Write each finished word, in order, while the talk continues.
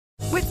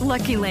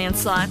Lucky Land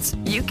Slots,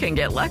 you can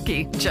get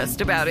lucky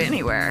just about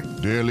anywhere.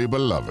 Dearly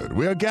beloved,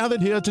 we are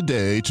gathered here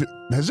today to...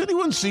 Has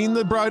anyone seen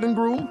the bride and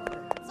groom?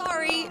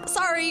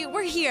 Sorry,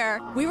 we're here.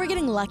 We were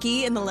getting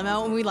lucky in the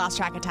limo and we lost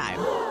track of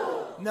time.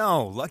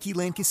 No, Lucky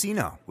Land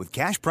Casino, with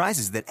cash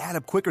prizes that add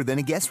up quicker than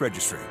a guest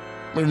registry.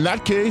 In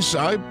that case,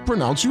 I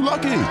pronounce you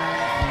lucky.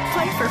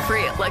 Play for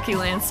free at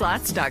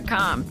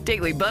LuckyLandSlots.com.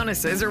 Daily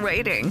bonuses are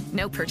waiting.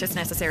 No purchase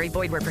necessary.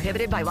 Void where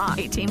prohibited by law.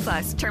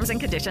 18+. Terms and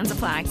conditions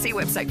apply. See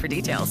website for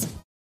details.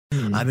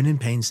 I've been in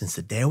pain since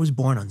the day I was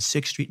born on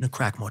 6th Street in a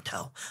crack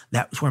motel.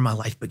 That was where my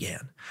life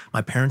began.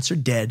 My parents are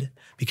dead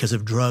because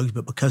of drugs,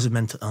 but because of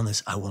mental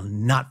illness, I will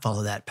not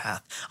follow that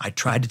path. I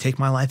tried to take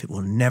my life. It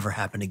will never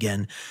happen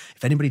again.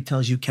 If anybody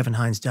tells you Kevin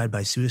Hines died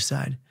by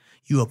suicide,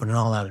 you open an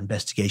all-out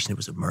investigation. It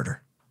was a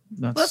murder.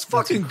 Let's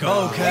fucking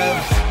go,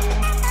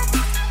 Kev.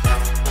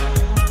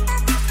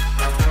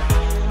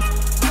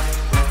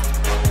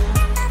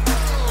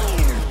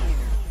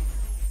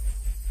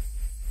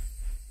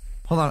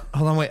 Hold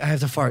on, wait, I have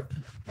to fart.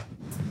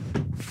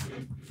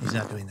 He's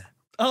not doing that.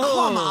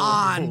 Oh. Come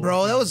on,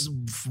 bro. That was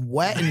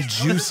wet and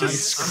juicy.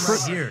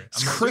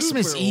 It's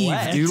Christmas Eve,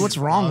 wet. dude. What's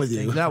wrong with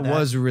you? That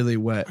was really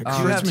wet. You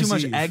have too Christmas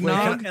much Eve.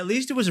 eggnog. At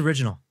least it was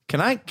original.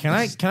 Can I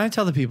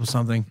tell the people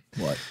something?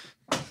 What?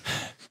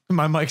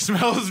 My mic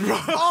smells, bro.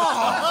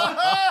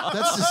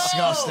 That's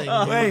disgusting.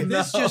 Wait,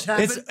 This just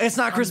happened. it's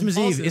not Christmas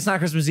Eve. It's not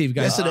Christmas Eve,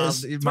 guys.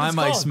 Yes, it is. My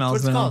mic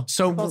smells now.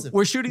 So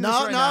we're shooting this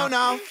right now.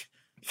 No.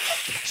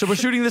 So we're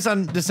shooting this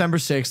on December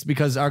 6th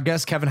because our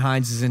guest Kevin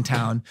Hines is in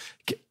town.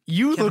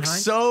 You look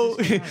Hines? so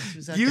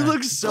Who's that you guy?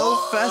 look so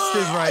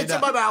festive right It's now.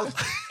 in my mouth.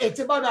 It's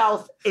in my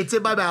mouth. It's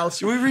in my mouth.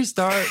 Should we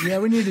restart? Yeah,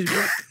 we need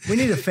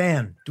a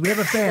fan. Do we have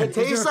a fan? It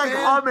tastes like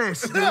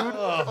hummus, dude.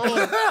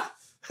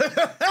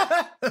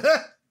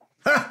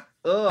 That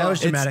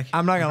was dramatic.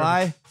 I'm not gonna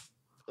lie.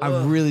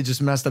 I really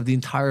just messed up the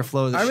entire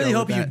flow of the show. I really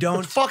hope with you that.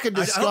 don't. It's fucking I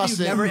hope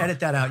disgusting. you never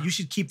edit that out. You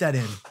should keep that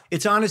in.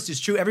 It's honest. It's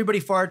true.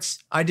 Everybody farts.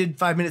 I did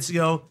 5 minutes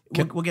ago.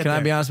 We'll get Can there. I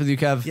be honest with you,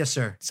 Kev? Yes,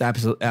 sir. It's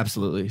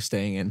absolutely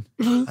staying in.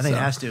 I think it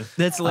has to.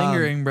 That's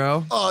lingering,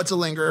 bro. Oh, it's a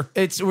linger.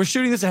 We're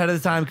shooting this ahead of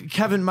the time.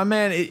 Kevin, my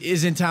man,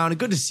 is in town.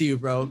 Good to see you,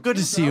 bro. Good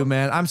to see you,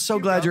 man. I'm so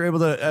glad you're able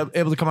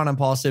to come on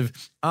Impaulsive.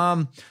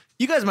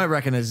 You guys might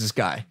recognize this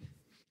guy.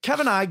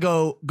 Kevin and I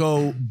go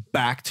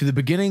back to the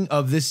beginning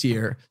of this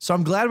year, so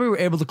I'm glad we were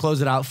able to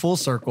close it out full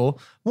circle.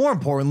 More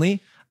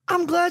importantly,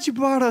 I'm glad you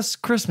brought us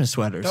Christmas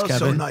sweaters, That was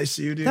Kevin. so nice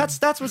of you, dude.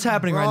 That's what's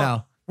happening right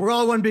now. We're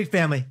all one big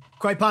family.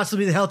 Quite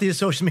possibly the healthiest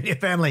social media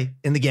family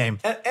in the game.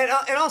 And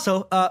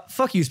also,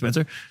 fuck you,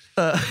 Spencer.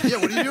 Yeah,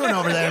 what are you doing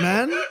over there,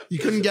 man? You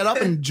couldn't get up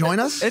and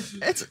join us?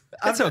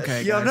 It's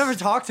okay, Yo, I've guys. never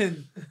talked to.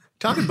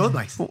 Talking both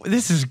mics.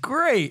 This is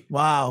great.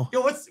 Wow.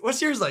 Yo,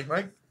 what's yours like,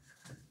 Mike?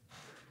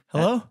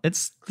 Hello.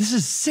 This This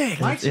is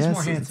sick. Mike's is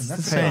more handsome.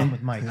 That's the problem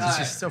with Mike. It's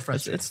just so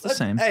frustrating. It's the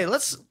same. Hey,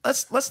 let's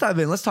dive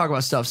in. Let's talk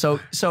about stuff.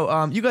 So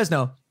you guys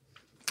know,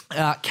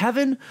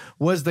 Kevin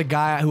was the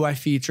guy who I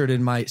featured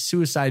in my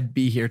Suicide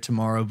Be Here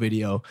Tomorrow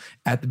video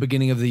at the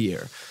beginning of the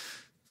year.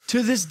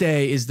 To this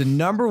day is the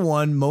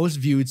 #1 most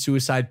viewed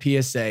suicide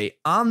PSA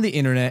on the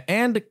internet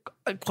and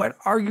quite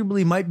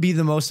arguably might be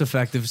the most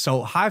effective.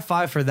 So high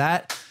five for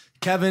that.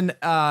 Kevin,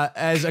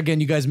 as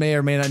again, you guys may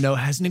or may not know,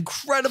 has an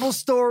incredible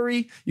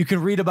story. You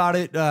can read about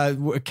it at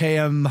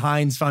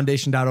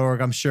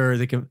kmhinesfoundation.org. I'm sure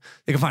they can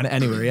find it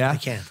anywhere. Yeah, I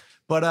can.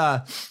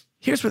 But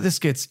here's where this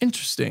gets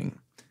interesting.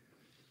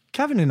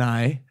 Kevin and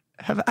I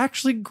have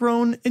actually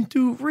grown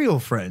into real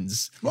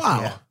friends.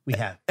 Wow. Yeah, we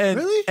have. And,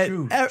 Really?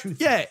 True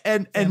yeah,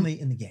 and family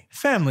in the game.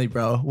 family,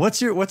 bro.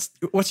 What's your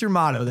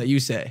motto that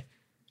you say?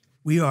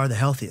 We are the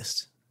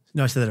healthiest.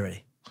 No, I said that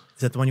already.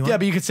 Is that the one you want? Yeah,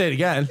 but you could say it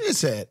again. You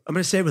say it. I'm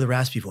going to say it with a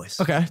raspy voice.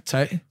 Okay,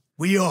 tight.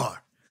 We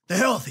are the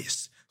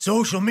healthiest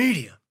social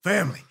media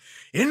family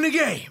in the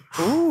game.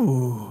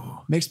 Ooh,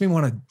 makes me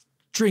want to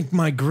drink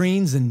my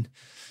greens and.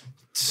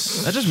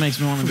 That just makes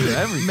me want to do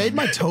everything. Made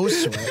my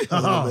toes sweat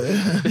a little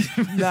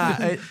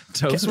bit.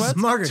 Toe sweat?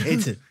 Margaret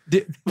hates it.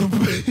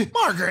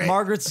 Margaret.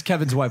 Margaret's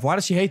Kevin's wife. Why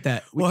does she hate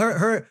that? Well,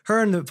 her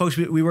and the folks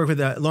we work with,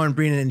 Lauren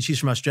Breenan, and she's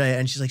from Australia,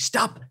 and she's like,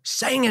 "Stop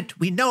saying it.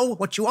 We know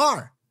what you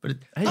are." But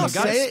Hey, No, you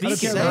gotta say it. speak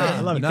Say it. it. man. I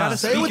love it. You gotta No.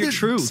 Say it speak with your your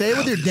truth. Say it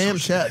with your damn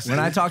chest. When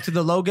I talked to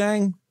the Low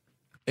Gang,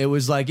 it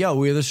was like, yo,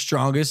 we're the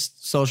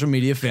strongest social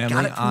media family.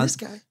 Got it from this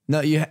guy? No,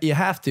 you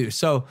have to.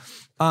 So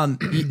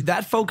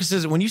that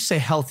focuses, when you say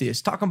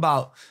healthiest, talking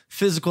about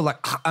physical, like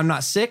I'm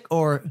not sick,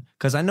 or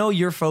because I know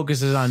your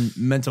focus is on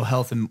mental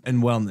health and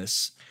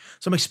wellness.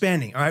 So I'm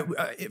expanding. All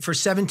right. For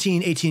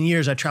 17, 18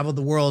 years, I traveled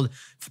the world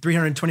for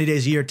 320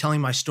 days a year telling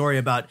my story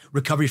about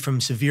recovery from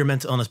severe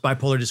mental illness,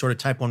 bipolar disorder,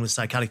 type 1 with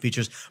psychotic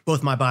features.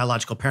 Both my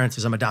biological parents,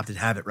 as I'm adopted,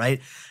 have it,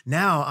 right?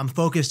 Now I'm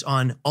focused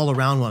on all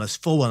around wellness,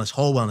 full wellness,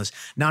 whole wellness,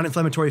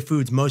 non-inflammatory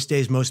foods, most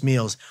days, most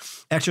meals,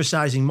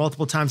 exercising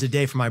multiple times a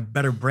day for my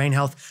better brain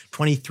health,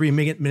 23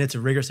 minutes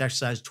of rigorous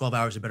exercise, 12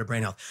 hours of better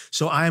brain health.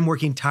 So I am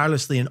working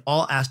tirelessly in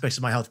all aspects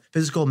of my health,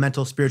 physical,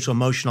 mental, spiritual,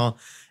 emotional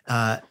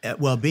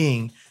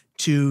well-being,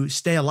 to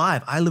stay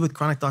alive. I live with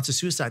chronic thoughts of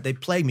suicide. They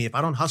plague me. If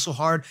I don't hustle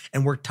hard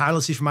and work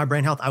tirelessly for my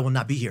brain health, I will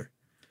not be here.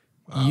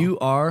 You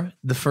are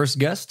the first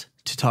guest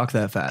to talk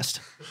that fast.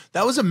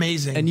 That was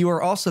amazing. And you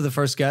are also the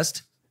first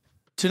guest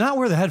to not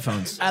wear the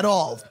headphones. At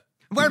all.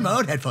 I'm wearing my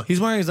own headphones. He's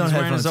wearing his own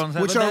headphones.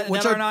 Which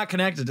Which are are not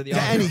connected to the to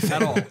audio anything.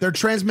 at all. They're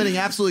transmitting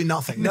absolutely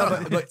nothing.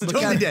 But Totally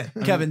Kevin, dead.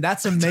 Kevin,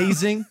 that's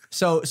amazing.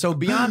 So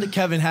beyond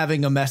Kevin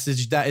having a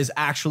message that is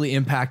actually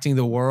impacting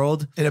the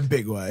world, In a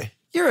big way.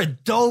 you're a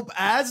dope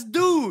ass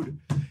dude.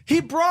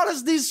 He brought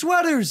us these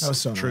sweaters. That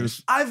was so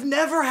nice. I've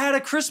never had a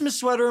Christmas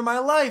sweater in my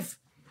life.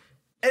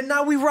 And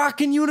now we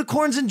rocking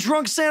unicorns and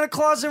drunk Santa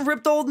Claus and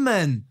ripped old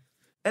men.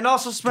 And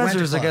also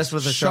Spencer's, I guess,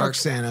 with a Shark shark.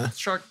 Santa.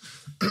 Shark.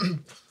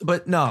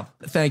 But no,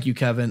 thank you,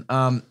 Kevin.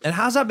 And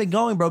how's that been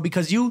going, bro?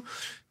 Because you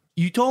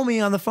told me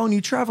on the phone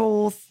you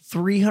travel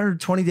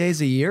 320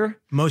 days a year.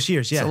 Most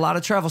years, yeah. It's a lot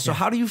of travel. So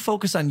how do you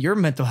focus on your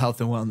mental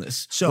health and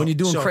wellness when you're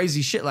doing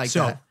crazy shit like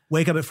that?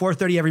 Wake up at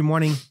 4:30 every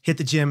morning, hit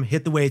the gym,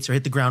 hit the weights, or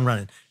hit the ground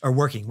running or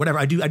working, whatever.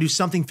 I do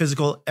something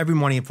physical every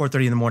morning at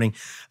 4:30 in the morning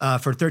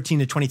for 13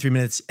 to 23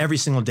 minutes every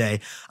single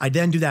day. I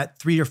then do that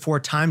 3 or 4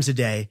 times a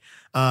day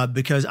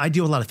because I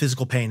deal with a lot of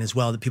physical pain as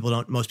well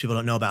that most people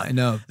don't know about. I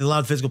know. There's a lot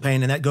of physical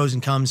pain and that goes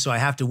and comes. So I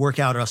have to work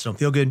out or else I don't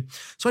feel good.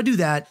 So I do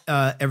that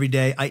every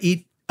day. I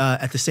eat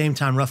at the same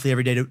time roughly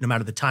every day, no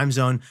matter the time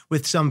zone,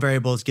 with some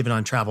variables given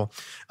on travel.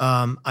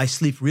 I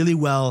sleep really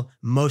well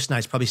most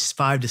nights, probably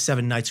 5 to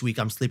 7 nights a week.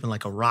 I'm sleeping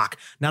like a rock,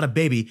 not a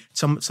baby.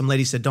 Some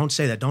ladies said, don't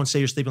say that. Don't say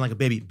you're sleeping like a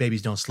baby.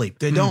 Babies don't sleep.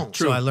 They don't.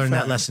 So I learned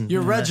that lesson.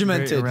 You're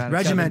regimented.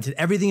 Regimented.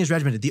 Everything is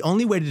regimented. The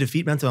only way to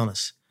defeat mental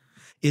illness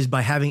is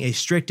by having a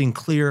strict and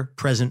clear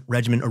present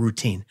regimen or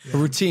routine. A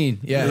routine,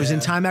 yeah. It was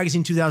in Time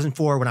Magazine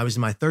 2004 when I was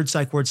in my 3rd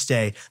psych ward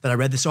stay that I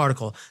read this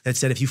article that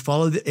said if you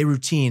follow a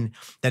routine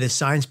that is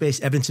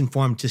science-based,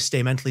 evidence-informed to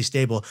stay mentally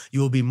stable, you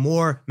will be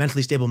more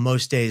mentally stable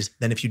most days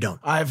than if you don't.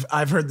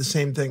 I've heard the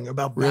same thing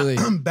about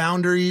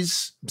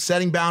boundaries,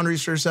 setting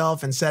boundaries for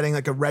yourself and setting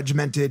like a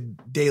regimented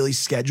daily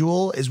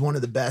schedule is one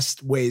of the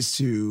best ways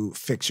to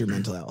fix your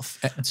mental health.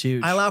 That's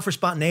huge. I allow for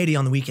spontaneity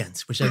on the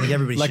weekends, which I think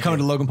everybody Like should coming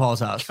do. to Logan Paul's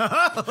house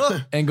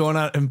and going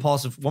out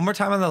impulsive. One more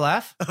time on the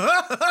laugh.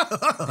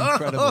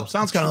 Incredible.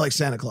 Sounds kind of like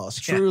Santa Claus.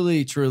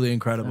 Truly, truly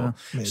incredible.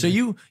 So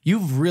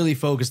you've really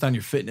focused on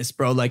your fitness,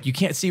 bro. Like you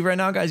can't see right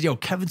now, guys. Yo,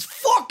 Kevin's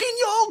fucking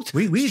yoked.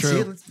 We It's see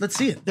true. it. Let's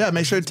see it. Yeah,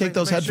 make sure to take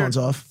those headphones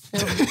off.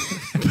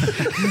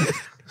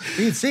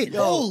 We can see it.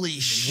 Holy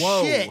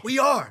shit. We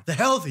are the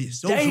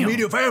healthiest social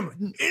media family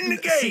in the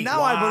game. See,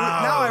 now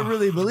I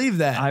really believe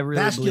that. I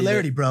really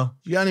Vascularity, bro.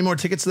 You got any more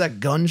tickets to that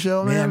gun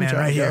show, man? Yeah, man, Try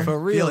right to here. go. For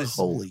real. Feel it.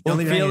 Holy Don't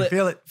leave it feel hanging. it.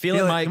 Feel it. Feel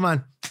it, Mike. Come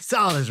on.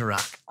 Solid as a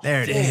rock.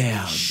 There it is.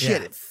 Damn.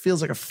 shit. It feels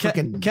like a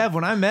freaking Kev,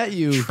 when I met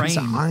you, piece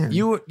of iron.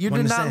 you did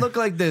Wanted to not say. look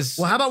like this.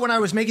 Well, how about when I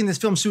was making this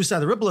film, Suicide: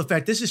 The Ripple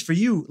Effect? This is for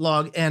you,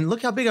 Log, and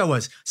look how big I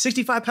was.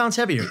 65 pounds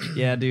heavier.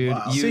 Yeah, dude.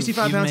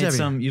 65 pounds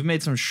heavier. You've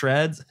made some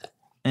shreds,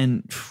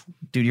 and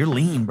dude, you're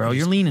lean, bro.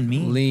 You're lean and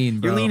mean.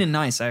 Lean, bro. You're lean and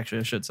nice, actually.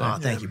 I should say. Oh,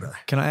 thank you, brother.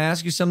 Can I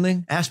ask you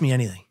something? Ask me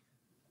anything.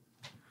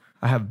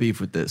 I have beef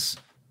with this.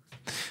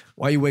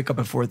 Why you wake up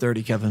at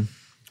 4:30, Kevin?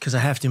 Because I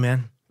have to,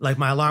 man. Like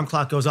my alarm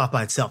clock goes off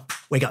by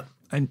itself. Wake up.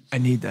 I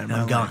need that in my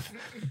I'm gone. life.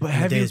 But The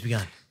have day you? has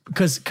begun.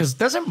 Because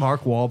doesn't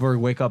Mark Wahlberg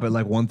wake up at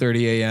like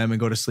 1:30 a.m. and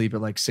go to sleep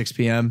at like 6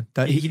 p.m.?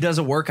 He does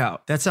a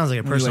workout. That sounds like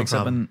a When he personal wakes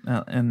up problem.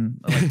 in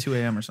like 2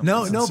 a.m. or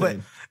something. No, but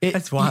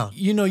That's wild.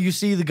 You know, you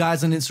see the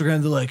guys on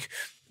Instagram. They're like,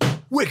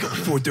 wake up at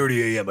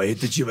 4:30 a.m. I hit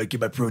the gym. I get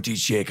my protein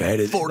shake. I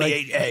had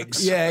 48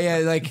 eggs.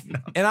 Yeah, like,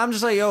 and I'm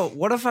just like, yo,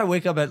 what if I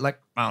wake up at like,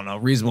 I don't know,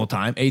 reasonable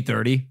time,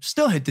 8:30,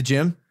 still hit the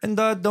gym, and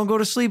don't go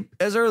to sleep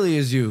as early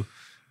as you?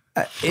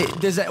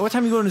 What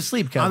time are you going to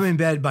sleep, Kev? I'm in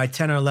bed by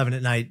 10 or 11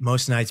 at night,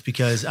 most nights,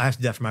 because I have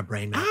to do that for my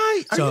brain, man.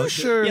 Are you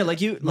sure? Yeah, like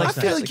you, like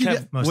I feel like you Kev,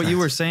 get- most what you nights.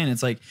 were saying.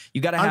 It's like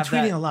you got to I'm have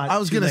tweeting that. a lot. I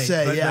was too gonna late,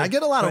 say, but- yeah, but- I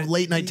get a lot of but-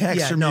 late night texts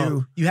yeah, from no,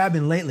 you. You have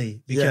been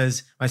lately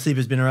because my sleep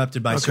has been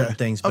interrupted by certain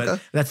things, but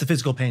Okay. that's the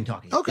physical pain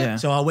talking. Okay. Yeah.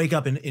 So I'll wake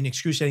up in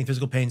excruciating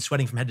physical pain,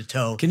 sweating from head to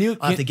toe.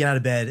 I'll have to get out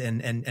of bed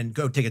and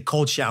go take a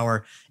cold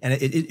shower. And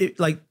it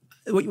like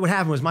what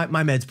happened was my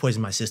meds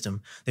poisoned my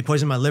system. They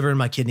poisoned my liver and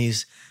my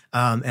kidneys.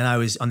 And I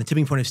was on the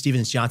tipping point of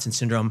Stevens-Johnson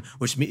syndrome,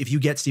 which if you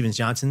get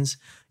Stevens-Johnson's,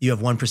 you have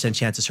 1%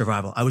 chance of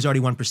survival. I was already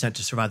 1%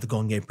 to survive the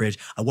Golden Gate Bridge.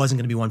 I wasn't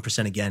going to be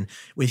 1% again.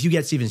 If you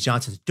get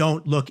Stevens-Johnson's,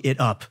 don't look it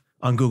up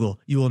on Google.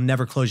 You will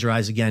never close your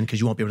eyes again because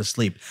you won't be able to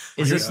sleep.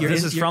 This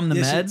is from the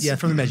meds? Yeah,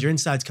 from the meds. Your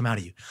insides come out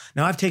of you.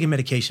 Now, I've taken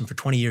medication for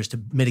 20 years to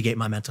mitigate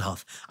my mental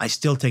health. I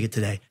still take it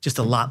today, just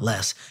a lot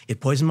less. It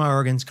poisoned my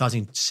organs,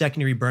 causing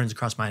secondary burns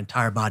across my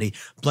entire body,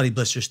 bloody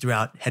blisters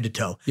throughout head to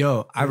toe.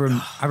 Yo, I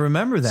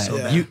remember that.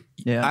 bad.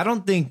 Yeah. I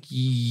don't think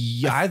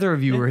either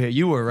of you were here.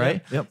 You were,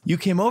 right? Yep. You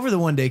came over the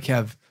one day,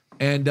 Kev,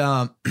 and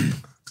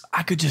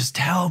I could just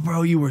tell,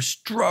 bro, you were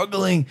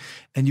struggling,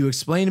 and you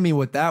explained to me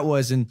what that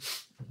was. And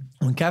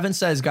when Kevin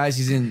says, guys,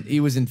 he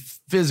was in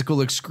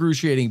physical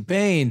excruciating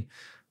pain,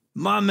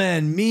 my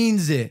man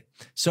means it.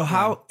 So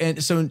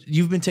so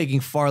you've been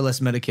taking far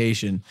less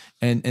medication,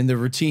 and the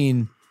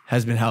routine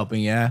has been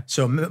helping. Yeah.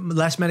 So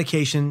less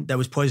medication that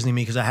was poisoning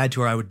me because I had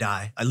to or I would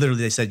die.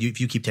 They said,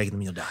 if you keep taking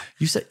them, you'll die.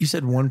 You said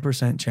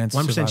 1% chance.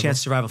 1% chance of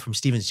survival from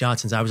Stevens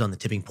Johnson's. I was on the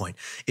tipping point.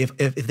 If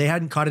they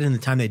hadn't caught it in the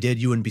time they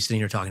did, you wouldn't be sitting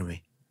here talking to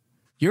me.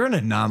 You're an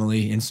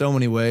anomaly in so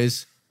many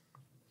ways.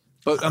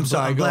 But I'm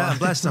sorry. I'm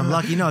blessed. I'm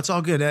lucky. No, it's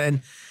all good.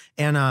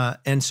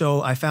 And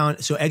so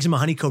Eczema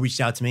Honeycomb reached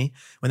out to me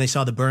when they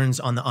saw the burns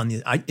on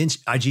the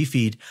IG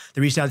feed.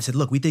 They reached out and said,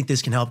 look, we think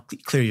this can help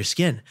clear your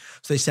skin.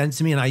 So they sent it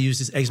to me and I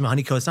used this Eczema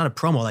Honeycomb. It's not a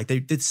promo. Like they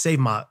did save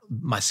my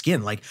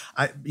skin. Like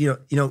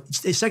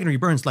it's secondary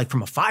burns like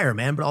from a fire,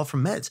 man, but all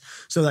from meds.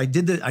 So I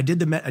did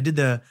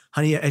the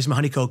Eczema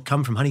Honeycomb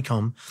come from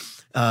honeycomb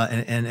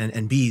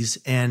and bees,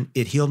 and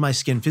it healed my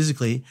skin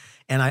physically.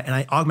 And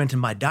I augmented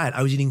my diet.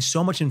 I was eating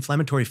so much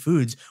inflammatory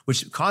foods,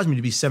 which caused me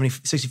to be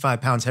 65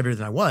 pounds heavier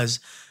than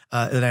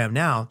I am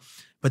now.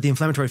 But the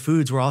inflammatory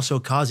foods were also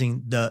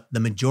causing the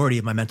majority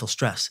of my mental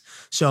stress.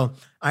 So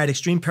I had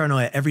extreme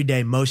paranoia every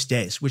day, most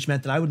days, which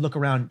meant that I would look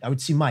around, I would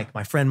see Mike,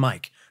 my friend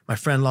Log,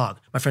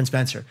 my friend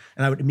Spencer,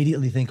 and I would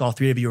immediately think all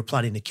three of you were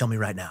plotting to kill me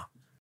right now.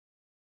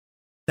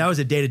 That was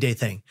a day-to-day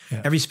thing.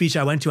 Yeah. Every speech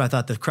I went to, I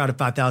thought the crowd of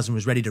 5,000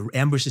 was ready to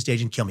ambush the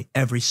stage and kill me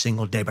every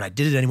single day. But I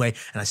did it anyway.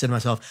 And I said to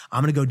myself,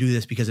 I'm going to go do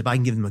this because if I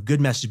can give them a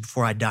good message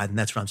before I die, then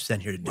that's what I'm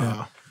sent here to do.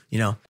 Wow. You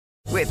know?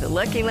 With the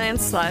Lucky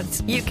Land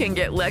Slots, you can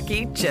get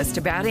lucky just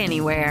about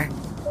anywhere.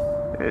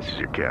 This is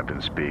your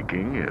captain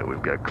speaking.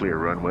 We've got clear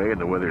runway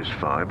and the weather's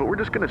fine, but we're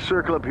just going to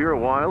circle up here a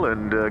while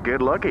and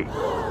get lucky.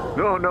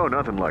 No,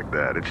 nothing like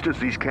that. It's just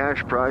these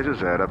cash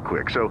prizes add up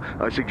quick. So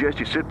I suggest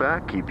you sit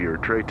back, keep your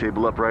tray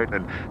table upright,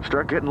 and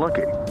start getting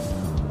lucky.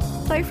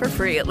 Play for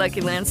free at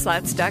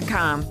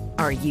LuckyLandSlots.com.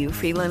 Are you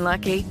feeling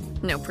lucky?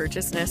 No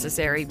purchase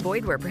necessary.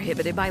 Void where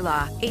prohibited by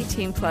law.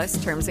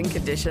 18+ terms and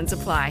conditions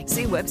apply.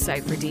 See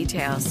website for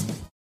details.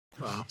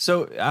 Wow.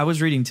 So I was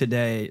reading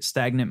today,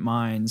 stagnant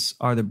minds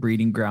are the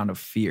breeding ground of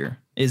fear.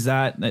 Is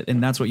that,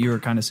 and that's what you were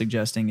kind of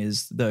suggesting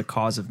is the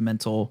cause of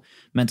mental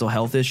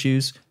health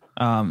issues,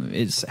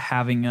 is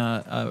having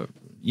a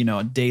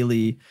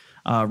daily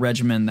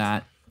regimen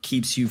that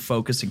keeps you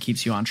focused and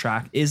keeps you on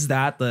track. Is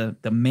that the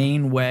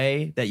main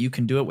way that you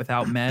can do it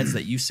without meds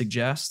that you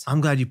suggest?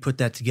 I'm glad you put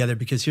that together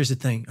because here's the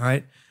thing, all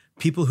right?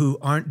 People who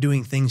aren't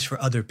doing things for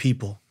other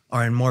people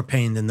are in more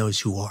pain than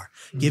those who are.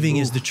 Giving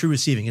is the true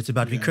receiving. It's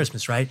about to be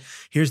Christmas, right?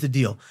 Here's the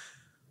deal.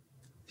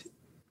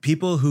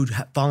 People who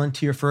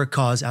volunteer for a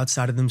cause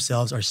outside of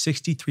themselves are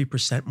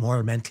 63%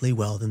 more mentally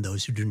well than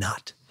those who do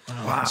not.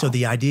 Wow. So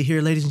the idea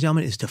here, ladies and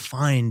gentlemen, is to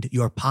find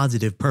your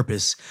positive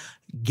purpose.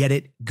 Get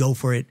it, go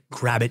for it,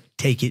 grab it,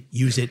 take it,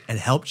 use it, and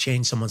help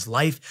change someone's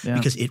life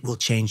because it will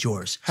change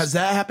yours. Has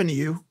that happened to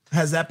you?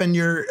 Has that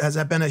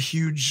been a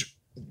huge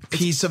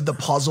piece of the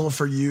puzzle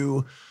for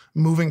you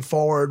moving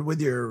forward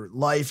with your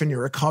life and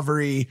your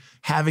recovery,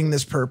 having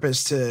this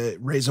purpose to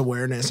raise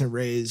awareness and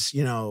raise,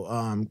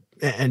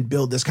 and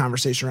build this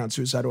conversation around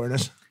suicide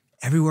awareness?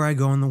 Everywhere I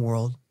go in the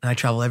world, and I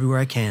travel everywhere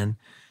I can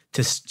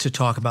to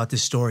talk about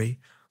this story.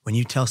 When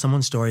you tell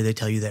someone's story, they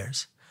tell you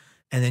theirs.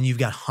 And then you've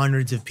got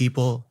hundreds of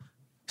people,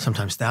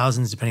 sometimes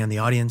thousands, depending on the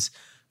audience,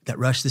 that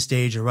rush the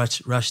stage or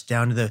rush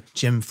down to the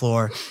gym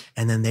floor,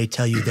 and then they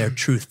tell you their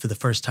truth for the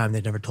first time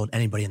they've never told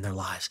anybody in their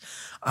lives.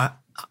 I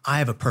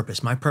have a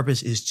purpose. My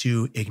purpose is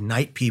to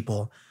ignite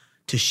people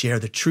to share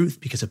the truth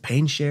because a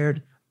pain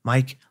shared,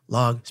 Mike,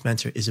 Log,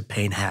 Spencer, is a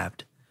pain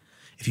halved.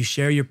 If you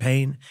share your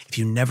pain, if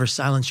you never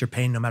silence your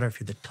pain, no matter if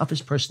you're the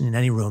toughest person in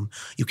any room,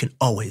 you can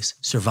always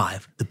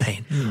survive the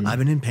pain. I've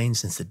been in pain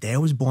since the day I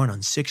was born on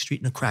 6th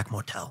Street in a crack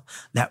motel.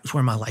 That was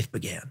where my life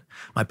began.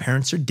 My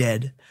parents are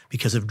dead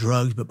because of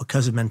drugs, but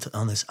because of mental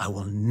illness, I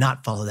will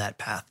not follow that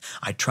path.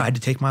 I tried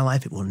to take my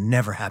life. It will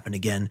never happen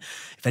again.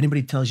 If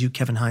anybody tells you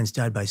Kevin Hines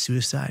died by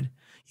suicide,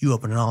 you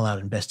open an all-out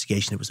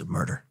investigation. It was a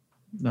murder.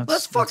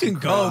 Let's fucking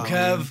go,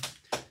 Kev.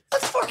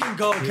 Let's fucking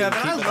go, Kevin.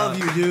 I love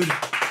you, dude.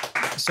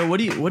 So what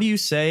do you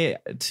say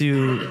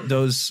to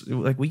those,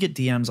 like we get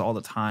DMs all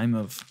the time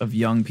of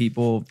young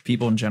people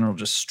in general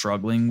just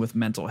struggling with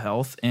mental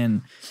health,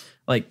 and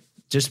like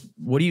just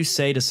what do you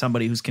say to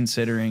somebody who's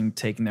considering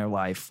taking their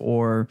life,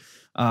 or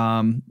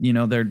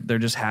they're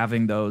just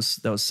having those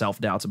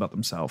self-doubts about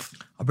themselves?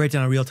 I'll break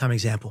down a real-time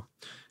example.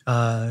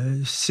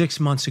 6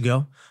 months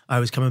ago, I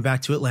was coming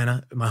back to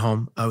Atlanta, my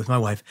home, with my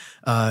wife,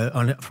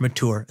 from a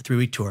tour, a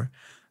 3-week tour.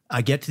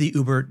 I get to the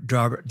Uber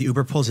driver, the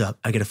Uber pulls up,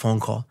 I get a phone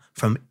call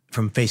from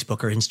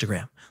Facebook or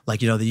Instagram,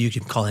 that you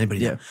can call anybody.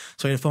 Yeah.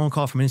 So I get a phone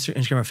call from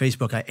Instagram or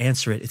Facebook. I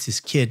answer it. It's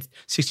this kid,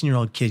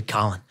 16-year-old kid,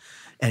 Colin.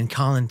 And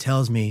Colin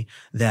tells me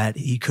that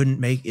he couldn't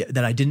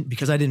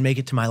because I didn't make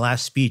it to my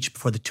last speech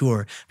before the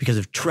tour because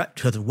of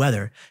the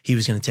weather, he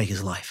was going to take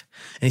his life.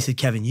 And he said,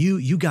 Kevin,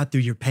 you got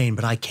through your pain,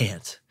 but I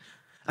can't.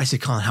 I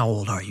said, Colin, how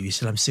old are you? He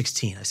said, I'm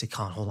 16. I said,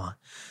 Colin, hold on.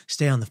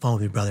 Stay on the phone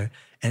with me, brother.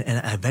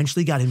 And I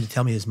eventually got him to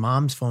tell me his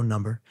mom's phone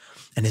number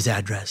and his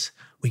address.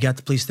 We got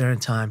the police there in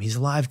time. He's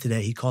alive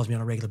today. He calls me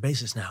on a regular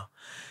basis now.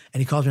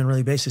 And he calls me on a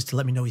regular basis to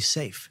let me know he's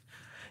safe.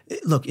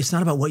 Look, it's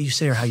not about what you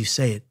say or how you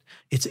say it.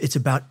 It's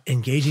about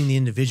engaging the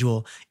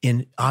individual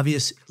in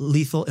obvious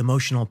lethal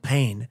emotional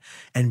pain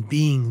and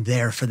being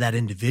there for that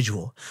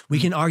individual. We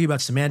can argue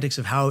about semantics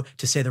of how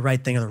to say the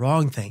right thing or the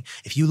wrong thing.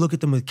 If you look at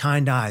them with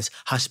kind eyes,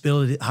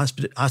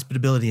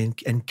 hospitability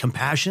and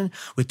compassion,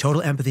 with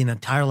total empathy and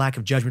entire lack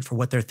of judgment for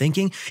what they're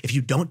thinking, if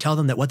you don't tell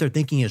them that what they're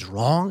thinking is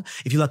wrong,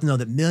 if you let them know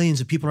that millions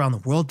of people around the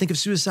world think of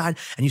suicide,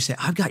 and you say,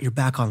 I've got your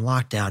back on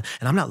lockdown,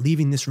 and I'm not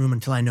leaving this room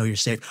until I know you're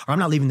safe, or I'm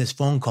not leaving this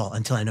phone call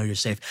until I know you're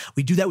safe.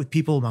 We do that with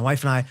people, my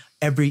wife and I,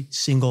 every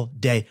single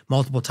day,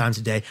 multiple times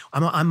a day.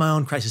 I'm my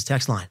own crisis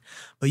text line.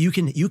 But we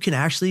can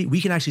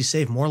actually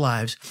save more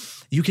lives.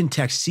 You can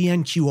text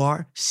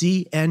CNQR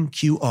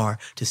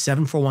to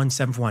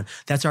 741-741.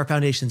 That's our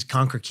foundation's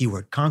conquer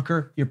keyword.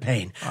 Conquer your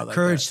pain.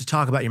 Courage to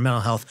talk about your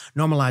mental health.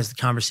 Normalize the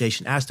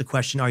conversation. Ask the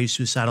question, are you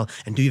suicidal?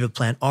 And do you have a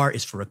plan? R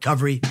is for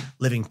recovery,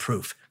 living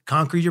proof.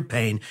 Conquer your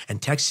pain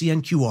and text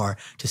CNQR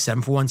to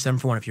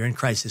 741-741 if you're in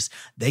crisis.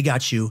 They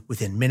got you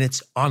within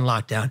minutes on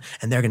lockdown,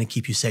 and they're going to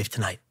keep you safe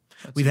tonight.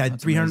 We've had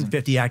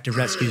 350 active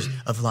rescues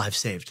of lives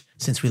saved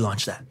since we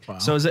launched that. Wow.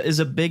 So is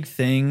a big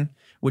thing.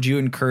 Would you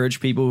encourage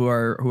people who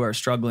are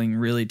struggling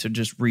really to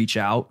just reach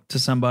out to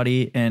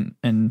somebody, and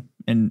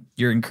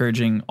you're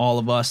encouraging all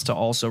of us to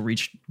also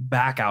reach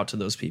back out to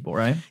those people,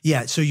 right?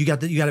 Yeah. So you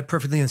got it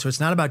perfectly. And so it's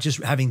not about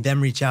just having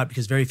them reach out,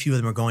 because very few of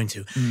them are going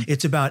to.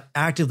 It's about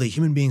actively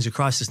human beings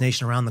across this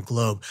nation, around the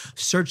globe,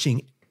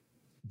 searching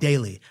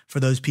daily for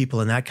those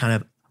people in that kind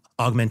of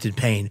augmented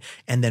pain,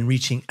 and then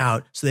reaching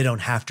out so they don't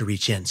have to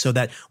reach in, so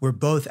that we're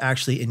both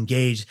actually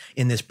engaged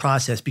in this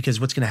process. Because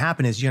what's going to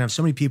happen is you're going to have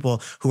so many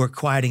people who are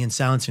quieting and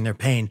silencing their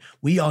pain.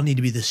 We all need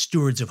to be the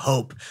stewards of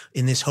hope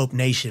in this hope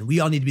nation. We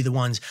all need to be the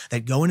ones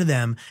that go into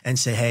them and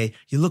say, hey,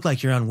 you look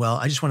like you're unwell.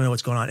 I just want to know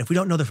what's going on. If we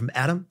don't know they're from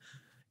Adam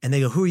and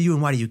they go, who are you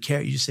and why do you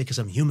care? You just say, because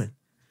I'm human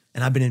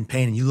and I've been in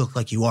pain and you look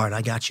like you are and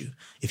I got you.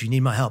 If you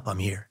need my help, I'm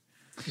here.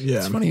 Yeah.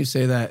 It's funny you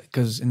say that,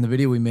 because in the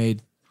video we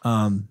made,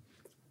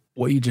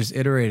 what you just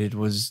iterated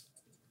was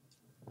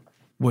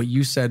what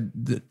you said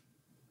that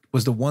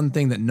was the one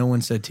thing that no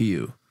one said to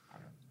you.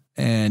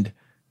 And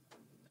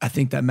I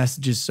think that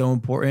message is so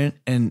important,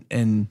 and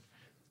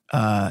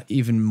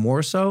even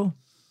more so,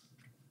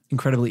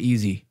 incredibly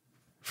easy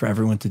for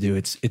everyone to do.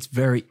 It's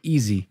very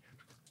easy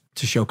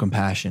to show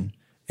compassion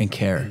and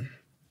care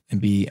and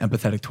be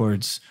empathetic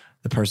towards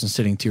the person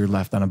sitting to your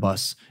left on a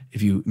bus,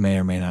 if you may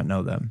or may not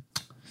know them.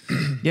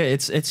 Yeah,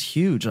 it's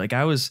huge. Like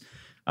I was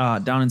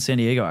down in San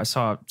Diego, I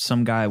saw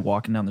some guy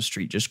walking down the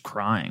street just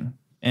crying.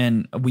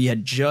 And we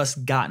had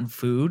just gotten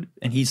food,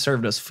 and he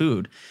served us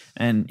food.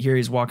 And here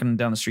he's walking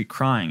down the street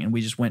crying, and we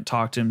just went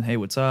talked to him. Hey,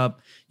 what's up?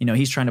 You know,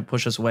 he's trying to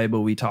push us away, but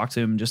we talked to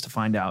him just to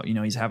find out, you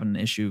know, he's having an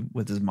issue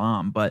with his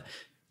mom. But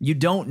you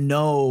don't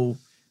know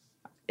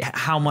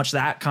how much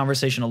that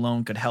conversation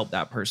alone could help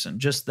that person.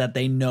 Just that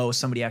they know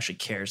somebody actually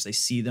cares. They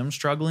see them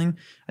struggling.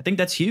 I think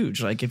that's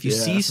huge. Like if you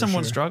see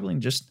someone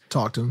struggling, just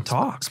talk to them.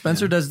 Talk.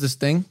 Spencer does this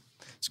thing.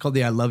 It's called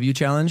the I Love You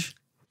Challenge.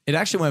 It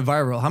actually went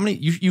viral. How many,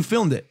 you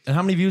filmed it, and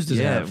how many views does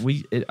it have?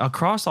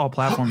 Across all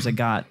platforms, it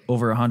got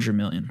over 100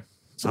 million.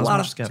 It's a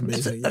lot of,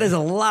 that is a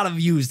lot of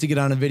views to get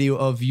on a video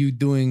of you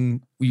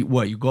doing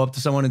what? You go up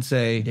to someone and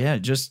say, yeah,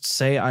 just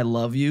say I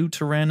love you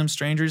to random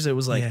strangers. It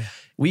was like,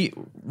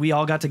 we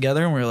all got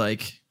together and we were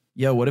like,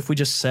 yo, what if we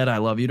just said I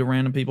love you to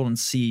random people and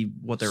see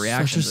what their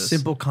reaction is? Such a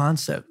simple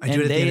concept. I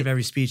do it at the end of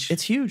every speech.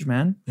 It's huge,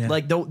 man. Yeah.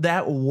 Like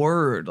that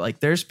word, like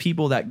there's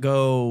people that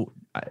go,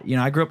 you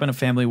know, I grew up in a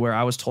family where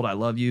I was told I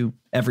love you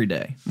every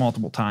day,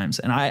 multiple times.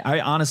 And I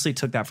honestly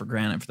took that for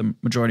granted for the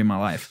majority of my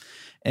life.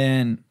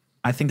 And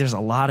I think there's a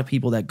lot of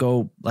people that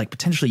go like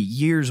potentially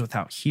years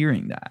without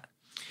hearing that.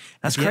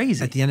 That's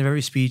crazy. At the end of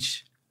every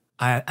speech,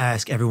 I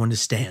ask everyone to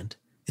stand.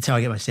 It's how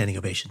I get my standing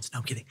ovations. No,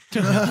 I'm kidding.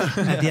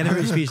 At the end of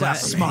every speech,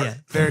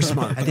 very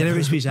smart. At the end of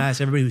every speech, I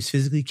ask everybody who's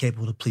physically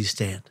capable to please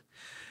stand.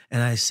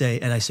 And I say,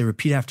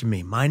 repeat after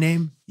me. My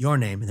name, your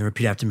name, and then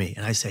repeat after me.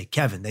 And I say,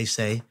 Kevin. They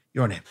say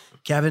your name.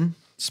 Kevin.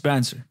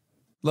 Spencer.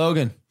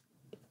 Logan.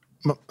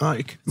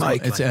 Mike.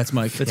 That's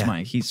Mike. It's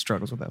Mike. He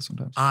struggles with that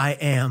sometimes. I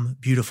am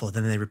beautiful.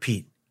 Then they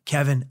repeat.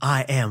 Kevin,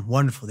 I am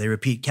wonderful. They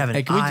repeat. Kevin,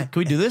 hey, can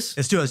we do this?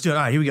 Let's do it. All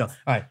right, here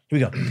we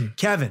go.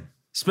 Kevin.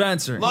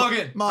 Spencer.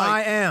 Logan.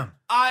 Mike.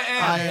 I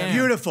am.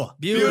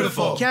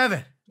 Beautiful.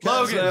 Kevin.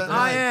 Logan.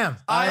 I am.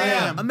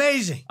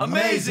 Amazing.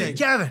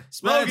 Kevin.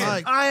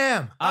 Logan. I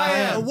am.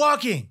 A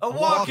walking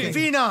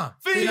phenom.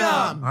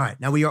 All right.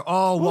 Now we are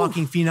all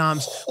walking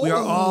phenoms. We are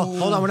all,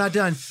 hold on, we're not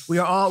done.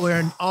 We're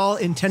all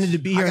intended to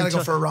be here. I gotta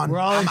go for a run. We're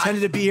all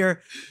intended to be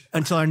here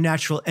until our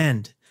natural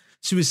end.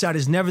 Suicide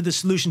is never the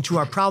solution to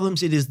our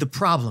problems. It is the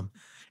problem.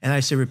 And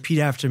I say, repeat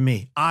after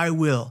me. I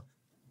will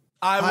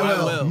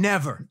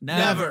never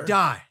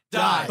die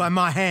by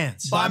my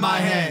hands.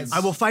 I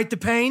will fight the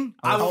pain.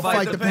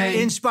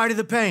 In spite of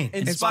the pain.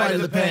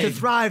 To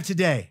thrive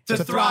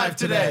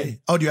today.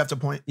 Oh, do you have to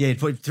point? Yeah,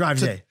 thrive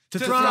today. To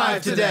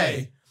thrive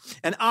today.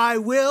 And I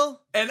will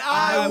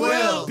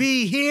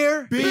be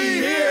here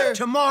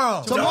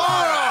tomorrow.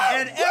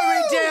 And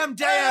every damn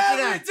day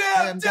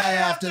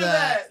after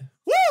that.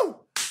 Woo!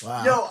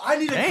 Wow. Yo, I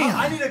need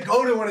to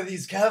go to one of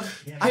these, Kev.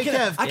 I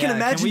can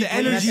imagine the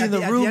energy in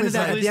the room.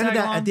 At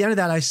the end of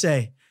that, I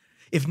say,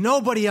 if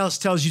nobody else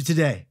tells you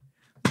today,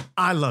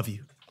 I love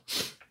you.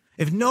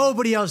 If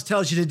nobody else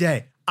tells you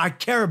today, I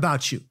care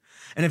about you.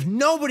 And if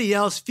nobody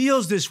else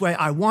feels this way,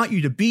 I want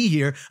you to be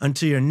here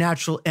until your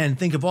natural end.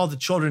 Think of all the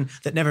children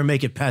that never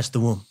make it past the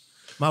womb.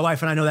 My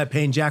wife and I know that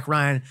pain. Jack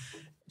Ryan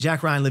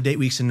lived 8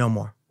 weeks and no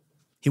more.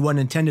 He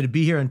wasn't intended to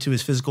be here into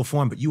his physical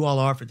form, but you all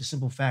are for the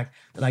simple fact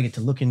that I get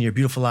to look into your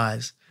beautiful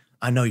eyes.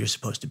 I know you're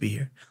supposed to be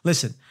here.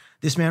 Listen,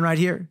 this man right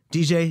here,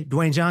 DJ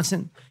Dwayne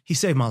Johnson, he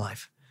saved my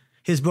life.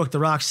 His book, The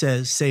Rock,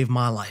 says, save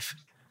my life.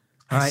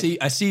 All right?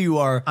 I see you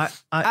are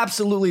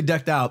absolutely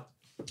decked out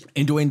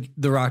in Dwayne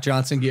The Rock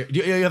Johnson gear.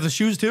 You have the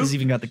shoes too? He's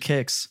even got the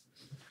kicks.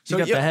 He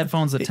got the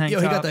headphones, the tank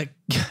top. He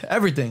got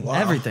everything. Wow.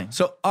 Everything.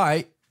 So, all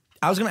right,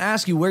 I was going to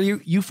ask you where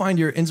you find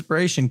your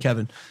inspiration,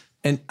 Kevin.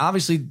 And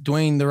obviously,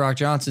 Dwayne The Rock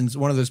Johnson's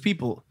one of those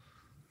people.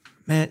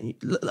 Man,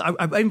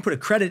 I even put a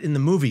credit in the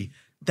movie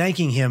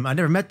thanking him. I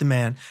never met the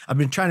man. I've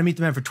been trying to meet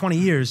the man for 20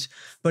 years.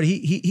 But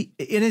he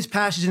in his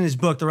passage in his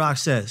book, The Rock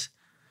says,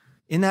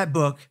 in that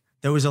book,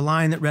 there was a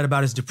line that read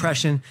about his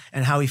depression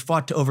and how he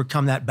fought to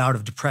overcome that bout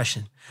of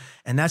depression.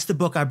 And that's the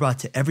book I brought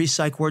to every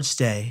psych ward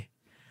stay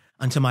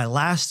until my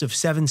last of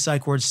 7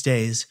 psych ward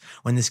stays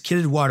when this kid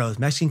Eduardo, this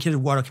Mexican kid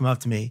Eduardo, came up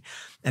to me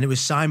and it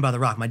was signed by The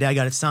Rock. My dad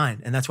got it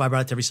signed. And that's why I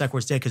brought it to every psych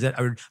ward stay, because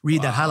I would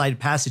read that highlighted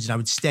passage and I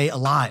would stay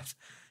alive.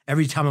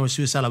 Every time I was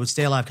suicidal, I would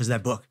stay alive because of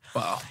that book.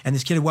 Wow. And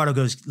this kid Eduardo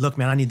goes, look,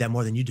 man, I need that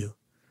more than you do.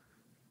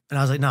 And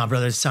I was like, nah,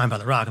 brother, it's signed by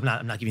The Rock.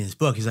 I'm not giving you this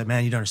book. He's like,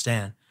 man, you don't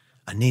understand.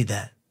 I need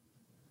that.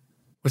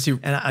 What's he?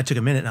 And I took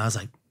a minute and I was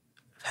like,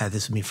 I've had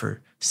this with me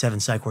for 7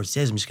 psych ward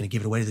stays. I'm just going to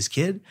give it away to this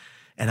kid.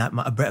 And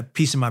a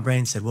piece of my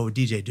brain said, what would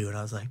DJ do? And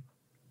I was like,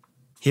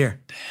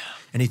 here. Damn.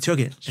 And he took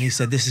it and he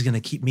said, this is going to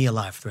keep me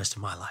alive for the rest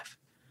of my life.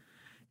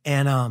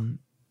 And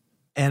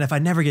if I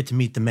never get to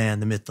meet the man,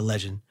 the myth, the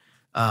legend,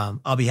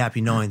 I'll be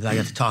happy knowing that I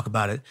got to talk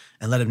about it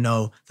and let him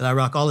know that I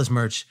rock all his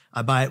merch.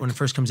 I buy it when it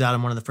first comes out.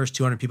 I'm one of the first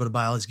 200 people to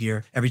buy all his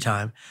gear every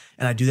time.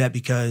 And I do that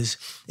because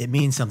it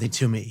means something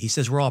to me. He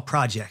says, we're all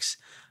projects.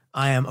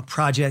 I am a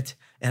project,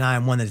 and I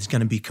am one that is going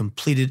to be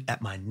completed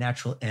at my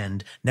natural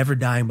end, never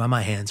dying by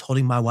my hands,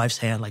 holding my wife's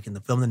hand like in the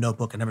film The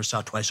Notebook I never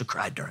saw twice or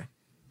cried during.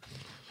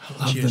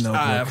 I love The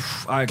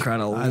Notebook. I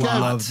cried a lot. I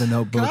love The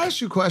Notebook. Can I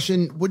ask you a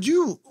question? Would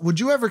you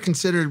ever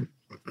consider,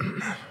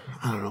 I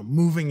don't know,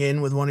 moving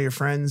in with one of your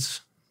friends?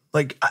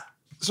 Like,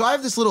 so I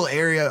have this little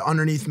area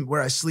underneath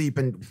where I sleep,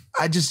 and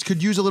I just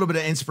could use a little bit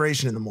of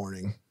inspiration in the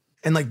morning.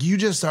 And like, you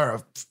just are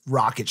a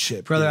rocket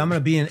ship, brother. Dude. I'm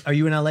going to be in. Are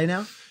you in LA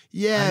now?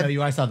 Yeah, I know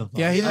you. I saw the vlog.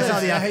 Yeah,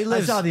 I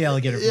saw the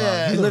alligator vlog.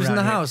 Yeah, he lives in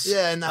the house.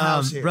 Yeah, in the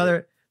house here.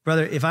 Brother,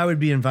 if I would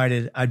be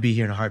invited, I'd be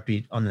here in a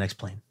heartbeat on the next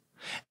plane.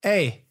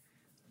 Hey,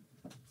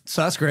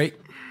 so that's great.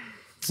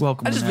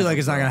 Welcome. I just feel like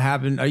it's not gonna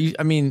happen. Are you?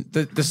 I mean,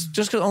 this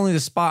just because only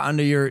the spot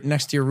under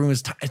next to your room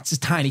is it's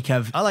just tiny,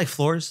 Kev. I like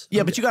floors.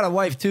 Yeah, but you got a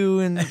wife too,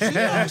 and she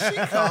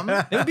come.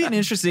 It would be an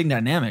interesting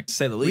dynamic, to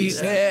say the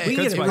least. We can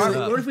get an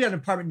apartment. What if we got an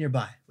apartment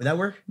nearby? Would that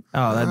work?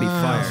 Oh, that'd be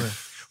fire.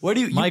 Where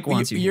do you? Mike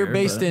wants you. You're here,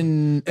 based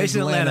in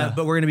Atlanta,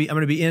 but I'm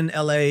gonna be in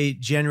LA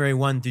January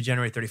 1 through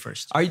January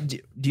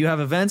 31st. Do you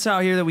have events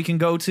out here that we can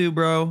go to,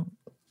 bro?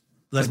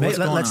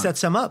 Let's set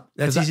some up.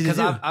 That's easy to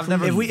do. I've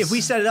never. If we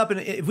set it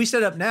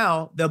up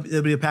now,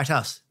 there'll be a packed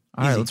house.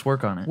 All right, let's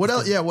work on it. What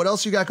else? Yeah, what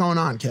else you got going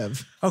on,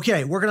 Kev?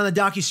 Okay, working on the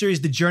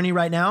docuseries The Journey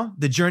right now.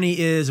 The Journey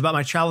is about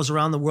my travels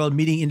around the world,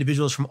 meeting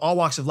individuals from all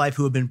walks of life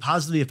who have been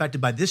positively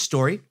affected by this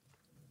story.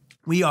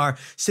 We are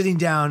sitting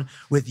down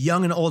with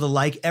young and old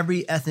alike,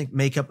 every ethnic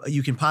makeup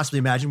you can possibly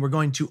imagine. We're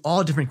going to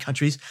all different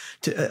countries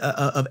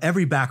of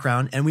every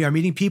background, and we are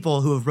meeting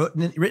people who have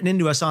written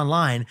into us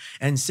online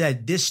and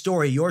said, this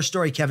story, your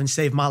story, Kevin,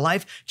 saved my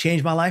life,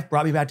 changed my life,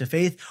 brought me back to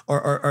faith,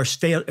 or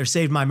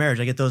saved my marriage.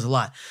 I get those a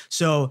lot.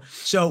 So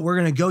we're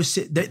going to go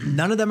sit.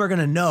 None of them are going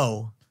to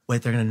know.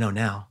 Wait, they're going to know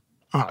now.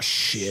 Oh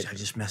shit! I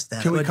just messed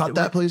that. Can we cut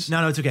that, please?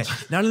 No, it's okay.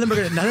 None of them are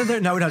going to.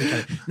 No, we don't have to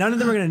cut it. None of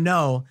them are going to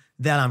know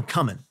that I'm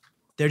coming.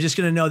 They're just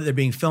going to know that they're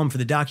being filmed for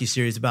the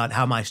docuseries about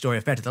how my story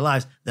affected their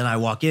lives. Then I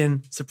walk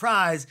in,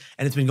 surprise,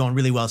 and it's been going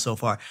really well so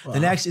far. Wow. The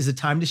next is A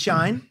Time to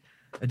Shine,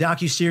 a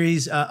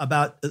docuseries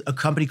about a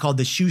company called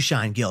the Shoe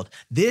Shine Guild.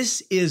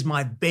 This is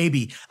my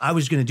baby. I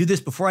was going to do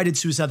this before I did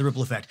Suicide: The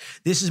Ripple Effect.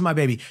 This is my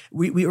baby.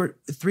 We were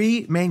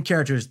 3 main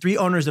characters, 3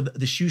 owners of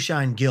the Shoe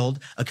Shine Guild,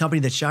 a company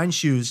that shines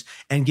shoes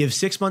and gives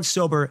 6 months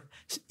sober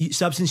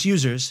substance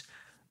users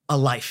a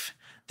life.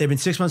 They've been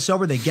 6 months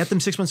sober. They get them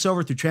 6 months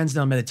sober through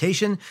transcendental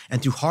meditation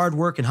and through hard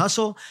work and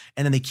hustle.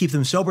 And then they keep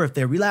them sober. If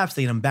they relapse,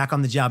 they get them back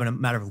on the job in a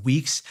matter of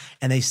weeks.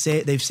 And they've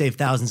saved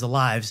thousands of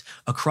lives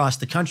across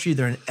the country.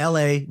 They're in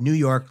LA, New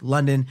York,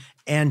 London,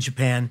 and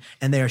Japan.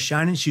 And they are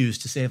shining shoes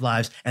to save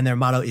lives. And their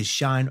motto is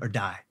shine or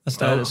die.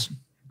 That is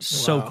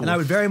so cool. And I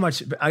would very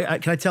much, can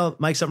I tell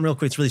Mike something real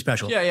quick? It's really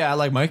special. Yeah, I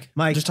like Mike.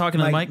 Mike, just talking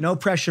to Mike. No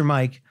pressure,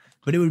 Mike.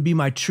 But it would be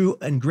my true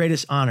and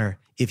greatest honor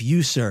if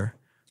you, sir,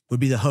 would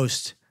be the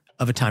host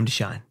of A Time to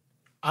Shine.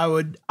 I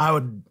would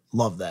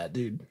love that,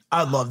 dude.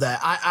 I would love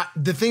that.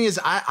 The thing is,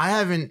 I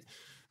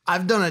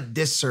I've done a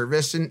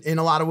disservice in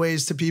a lot of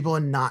ways to people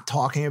and not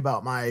talking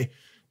about my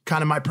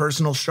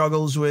personal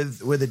struggles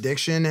with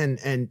addiction.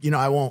 And, you know,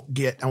 I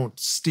won't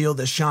steal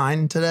the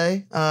shine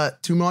today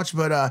too much,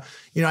 but,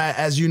 you know,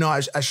 as you know,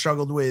 I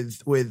struggled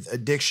with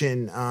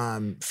addiction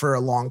for a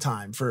long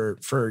time, for,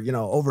 you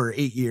know, over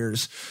 8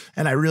 years.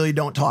 And I really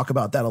don't talk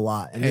about that a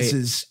lot. And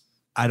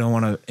I don't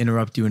want to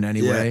interrupt you in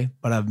any way,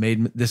 but I've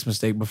made this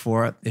mistake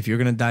before. If you're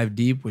going to dive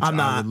deep, which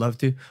I would love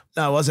to.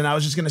 No, I wasn't. I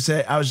was just going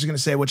to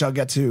say, which I'll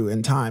get to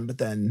in time, but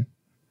then,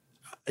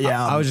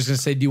 I was just going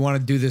to say, do you want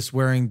to do this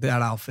wearing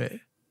that outfit?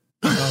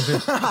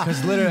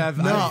 Because literally,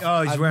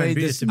 he's wearing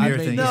this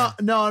thing.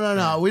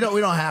 No. We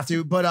don't have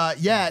to. But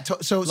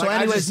So like,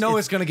 anyways, I just know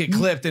it's gonna get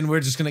clipped, and we're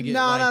just gonna get.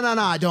 No.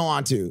 I don't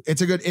want to.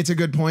 It's a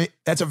good point.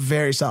 That's a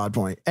very solid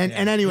point. And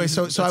anyway,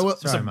 so I will.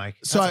 Sorry, Mike.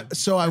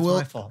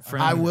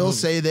 I will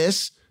say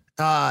this.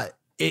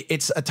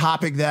 It's a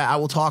topic that I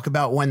will talk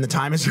about when the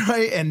time is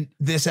right. And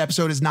this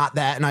episode is not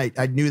that, and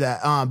I knew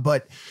that.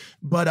 But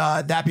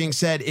that being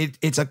said,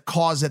 it's a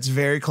cause that's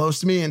very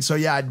close to me, and so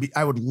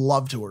I would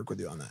love to work with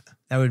you on that.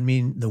 That would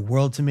mean the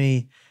world to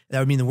me.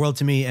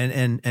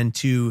 And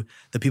to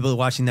the people that are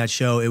watching that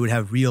show, it would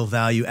have real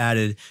value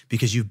added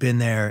because you've been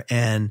there.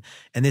 And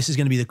this is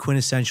going to be the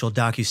quintessential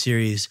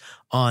docuseries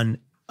on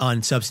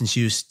substance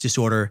use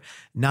disorder,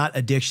 not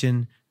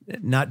addiction,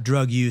 not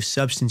drug use,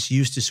 substance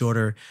use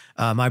disorder.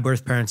 My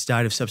birth parents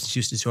died of substance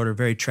use disorder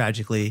very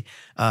tragically.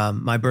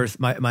 My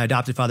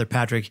adopted father,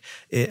 Patrick,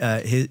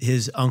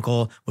 his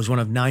uncle was one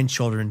of 9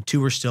 children.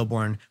 2 were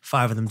stillborn.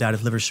 5 of them died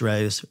of liver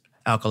cirrhosis,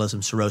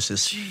 alcoholism,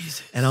 cirrhosis.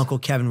 Jesus. And Uncle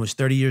Kevin was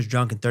 30 years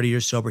drunk and 30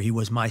 years sober. He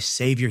was my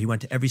savior. He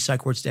went to every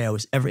psych ward stay I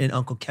was ever in.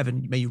 Uncle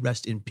Kevin, may you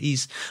rest in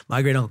peace.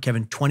 My great Uncle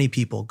Kevin, 20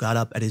 people got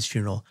up at his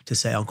funeral to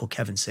say, Uncle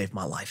Kevin saved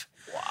my life.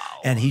 Wow.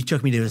 And he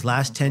took me to his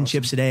last 10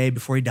 chips a day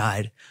before he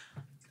died.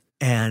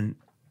 And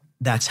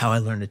that's how I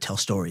learned to tell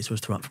stories,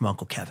 was from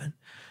Uncle Kevin.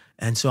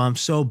 And so I'm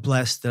so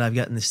blessed that I've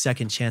gotten the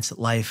second chance at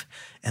life,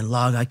 and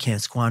I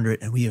can't squander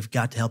it. And we have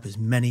got to help as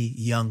many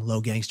young low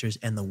gangsters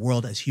and the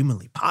world as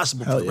humanly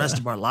possible for the rest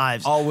of our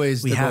lives.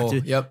 Always we the have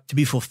goal. to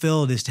be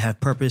fulfilled is to have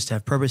purpose. To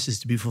have purpose is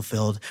to be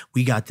fulfilled.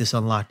 We got this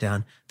on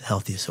lockdown. The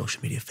healthiest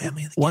social media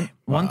family in the game.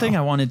 One thing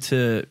I wanted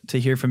to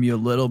hear from you a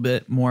little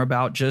bit more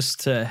about, just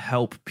to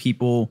help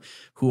people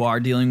who are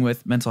dealing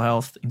with mental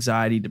health,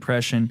 anxiety,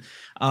 depression.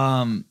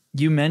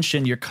 You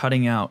mentioned you're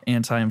cutting out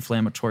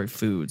anti-inflammatory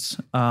foods.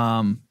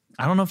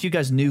 I don't know if you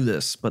guys knew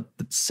this, but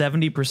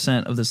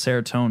 70% of the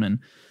serotonin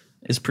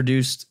is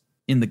produced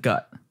in the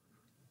gut,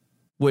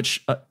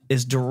 which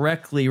is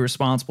directly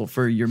responsible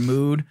for your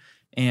mood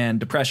and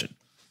depression.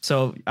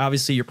 So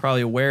obviously you're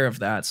probably aware of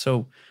that.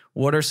 So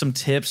what are some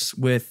tips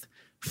with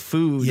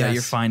food that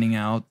you're finding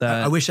out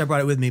that... I wish I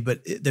brought it with me, but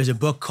there's a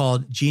book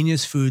called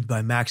Genius Food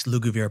by Max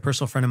Lugavere, a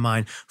personal friend of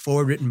mine,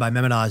 forward written by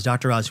Mehmet Oz,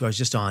 Dr. Oz, who I was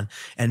just on.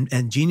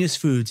 And Genius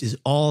Foods is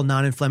all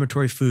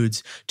non-inflammatory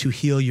foods to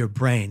heal your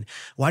brain.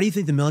 Why do you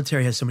think the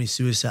military has so many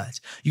suicides?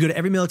 You go to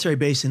every military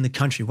base in the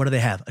country, what do they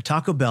have? A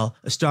Taco Bell,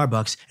 a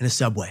Starbucks, and a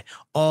Subway.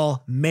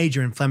 All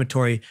major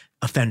inflammatory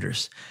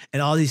offenders. And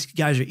all these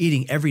guys are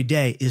eating every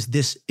day is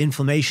this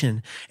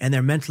inflammation, and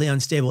they're mentally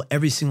unstable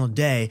every single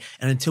day.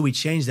 And until we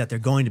change that, they're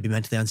going to be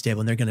mentally unstable,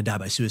 and they're going to die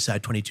by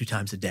suicide 22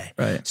 times a day.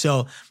 Right.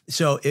 So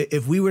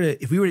if we were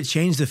to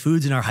change the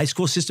foods in our high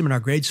school system and our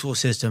grade school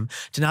system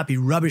to not be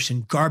rubbish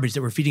and garbage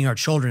that we're feeding our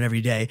children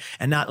every day,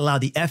 and not allow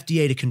the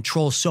FDA to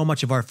control so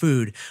much of our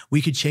food,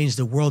 we could change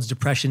the world's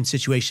depression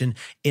situation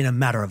in a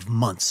matter of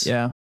months.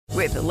 Yeah.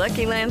 With the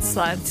Lucky Land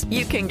Slots,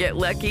 you can get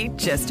lucky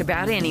just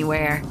about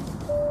anywhere.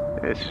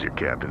 This is your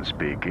captain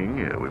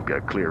speaking. We've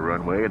got clear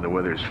runway and the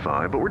weather's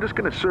fine, but we're just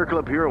going to circle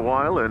up here a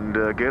while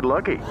and get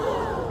lucky.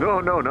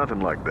 No,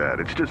 nothing like that.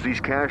 It's just these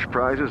cash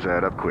prizes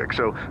add up quick.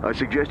 So I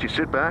suggest you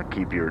sit back,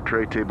 keep your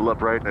tray table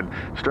upright, and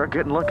start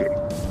getting lucky.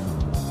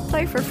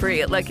 Play for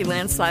free at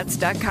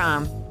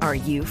LuckyLandSlots.com. Are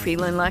you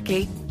feeling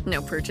lucky?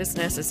 No purchase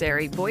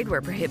necessary. Void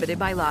where prohibited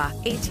by law.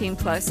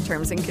 18+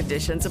 terms and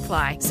conditions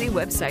apply. See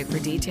website for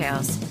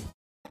details.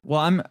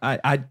 Well,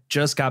 I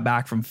just got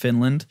back from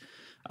Finland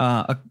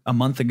a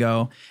month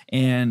ago,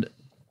 and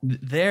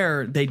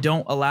there they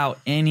don't allow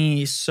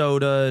any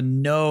soda,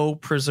 no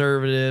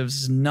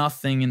preservatives,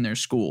 nothing in their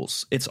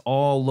schools. It's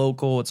all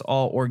local, it's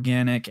all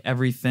organic,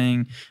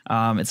 everything.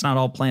 It's not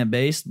all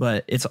plant-based,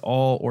 but it's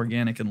all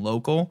organic and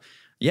local.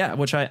 Yeah,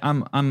 which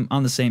I'm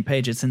on the same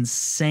page. It's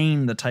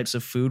insane the types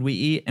of food we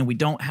eat, and we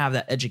don't have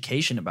that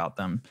education about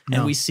them. No.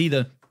 And we see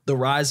the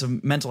rise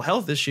of mental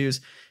health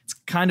issues. It's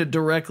kind of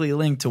directly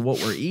linked to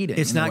what we're eating.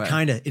 It's not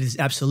kind of. It is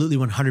absolutely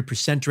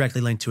 100%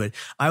 directly linked to it.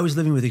 I was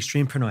living with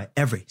extreme paranoia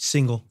every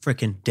single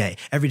freaking day.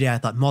 Every day I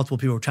thought multiple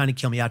people were trying to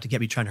kill me out to get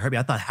me, trying to hurt me.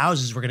 I thought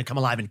houses were going to come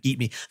alive and eat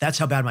me. That's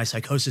how bad my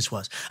psychosis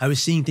was. I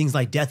was seeing things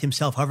like death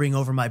himself hovering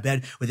over my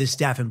bed with his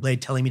staff and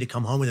blade telling me to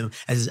come home with him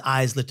as his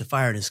eyes lit to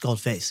fire in his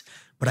skulled face.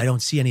 But I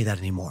don't see any of that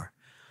anymore.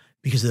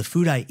 Because of the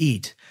food I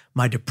eat,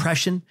 my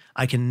depression,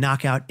 I can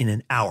knock out in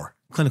an hour.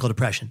 Clinical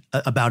depression,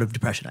 a bout of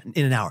depression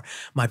in an hour.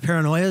 My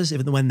paranoias,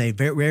 even when they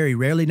very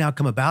rarely now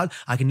come about,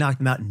 I can knock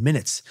them out in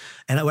minutes.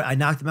 And I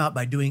knock them out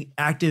by doing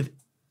active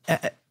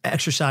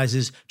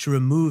exercises to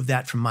remove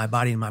that from my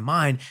body and my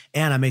mind.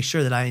 And I make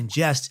sure that I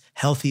ingest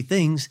healthy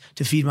things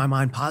to feed my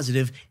mind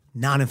positive,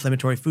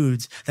 non-inflammatory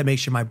foods that make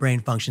sure my brain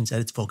functions at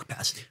its full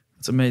capacity.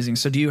 It's amazing.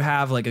 So do you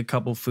have like a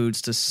couple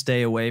foods to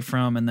stay away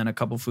from and then a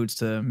couple foods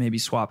to maybe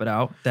swap it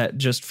out? That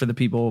just for the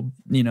people,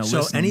 So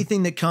listening?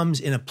 anything that comes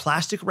in a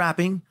plastic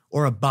wrapping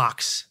or a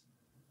box,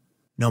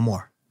 no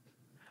more.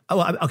 Oh,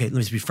 okay. Let me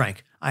just be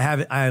frank. I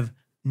have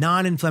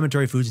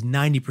non-inflammatory foods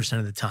 90%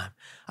 of the time.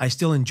 I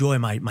still enjoy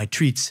my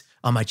treats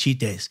on my cheat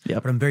days,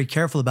 but I'm very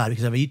careful about it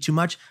because if I eat too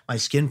much, my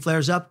skin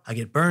flares up, I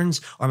get burns,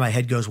 or my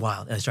head goes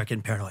wild and I start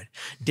getting paranoid.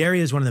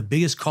 Dairy is one of the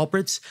biggest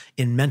culprits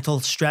in mental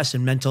stress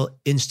and mental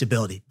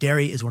instability.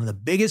 Dairy is one of the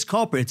biggest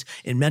culprits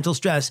in mental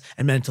stress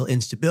and mental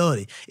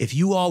instability. If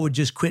you all would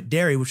just quit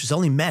dairy, which was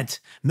only meant,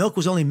 milk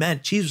was only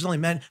meant, cheese was only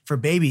meant for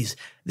babies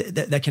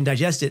that can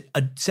digest it,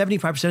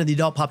 75% of the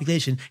adult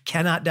population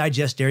cannot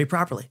digest dairy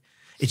properly.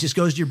 It just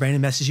goes to your brain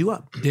and messes you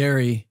up.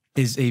 Dairy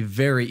is a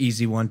very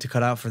easy one to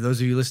cut out. For those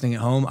of you listening at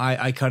home,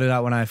 I cut it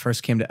out when I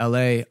first came to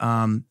LA,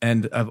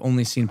 and I've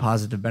only seen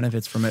positive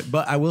benefits from it.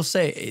 But I will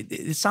say,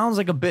 it sounds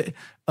like a bit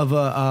of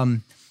a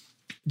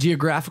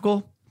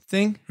geographical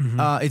thing.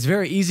 It's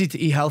very easy to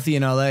eat healthy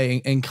in LA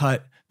and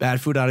cut bad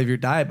food out of your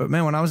diet. But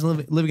man, when I was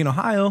living in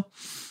Ohio,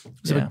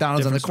 there's a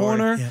McDonald's on the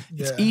corner.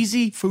 It's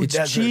easy. Food it's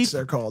deserts, cheap.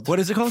 they're called. What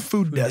is it called?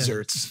 Food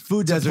deserts.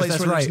 Food It's a deserts. place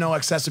That's where right. there's no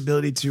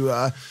accessibility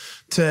to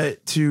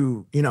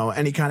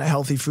any kind of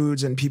healthy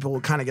foods, and people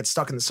kind of get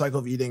stuck in the cycle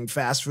of eating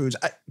fast foods.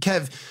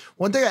 Kev,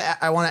 one thing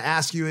I want to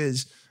ask you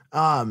is,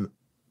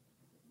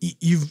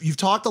 you've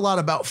talked a lot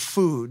about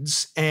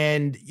foods,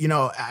 and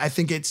I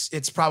think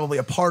it's probably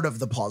a part of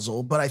the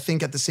puzzle, but I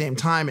think at the same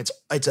time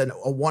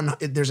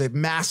there's a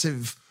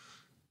massive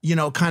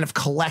kind of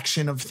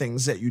collection of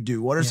things that you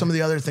do. What are some of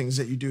the other things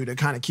that you do to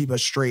kind of keep a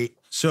straight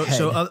So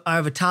head? I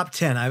have a top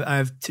 10. I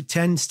have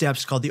 10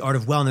 steps called The Art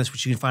of Wellness,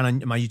 which you can find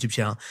on my YouTube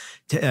channel.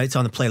 It's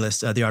on the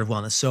playlist, The Art of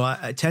Wellness. So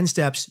 10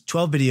 steps,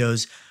 12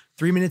 videos,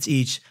 3 minutes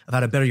each of how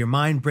to better your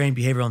mind, brain,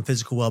 behavioral, and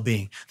physical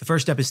well-being. The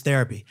first step is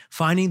therapy,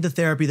 finding the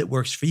therapy that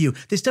works for you.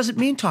 This doesn't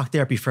mean talk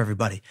therapy for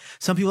everybody.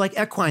 Some people like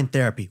equine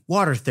therapy,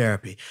 water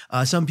therapy.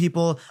 Some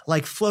people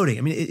like floating.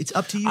 I mean, it's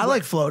up to you. I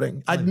like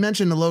floating. I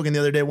mentioned to Logan the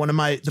other day, the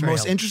most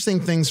helpful. interesting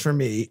things for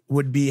me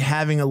would be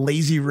having a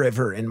lazy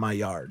river in my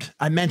yard.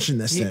 I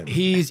mentioned this to him.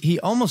 He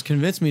almost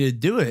convinced me to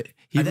do it.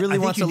 He really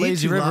wants a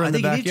lazy river in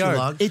the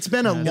backyard. It's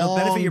been a It'll long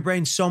benefit your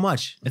brain so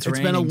much. It's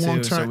been a raining long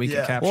too, so term- we can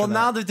yeah. capture Well, that,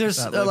 now that there's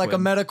that like a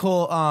liquid.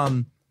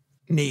 medical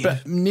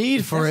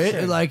need for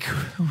it, like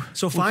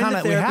So we find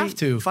the therapy. we have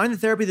to Find the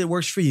therapy that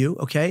works for you.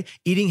 Okay,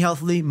 eating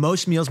healthily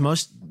most meals,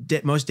 most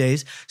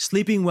days,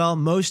 sleeping well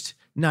most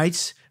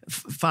nights,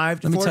 4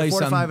 me tell you to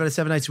 5 something. out of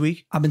 7 nights a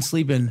week. I've been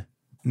sleeping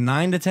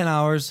 9 to 10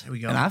 hours, we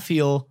go. and I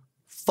feel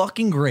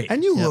fucking great.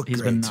 And you look he's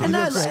great been too.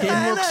 nice. Your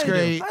skin looks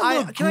great.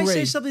 Can I say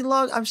great. something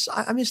long?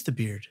 I missed the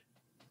beard.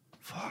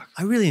 Fuck,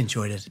 I really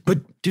enjoyed it. But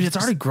Dude, it's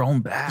already grown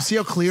back. see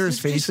how clear his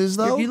face is,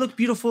 though? You look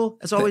beautiful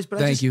as always. But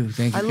Thank you,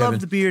 I love Kevin.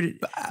 the beard. It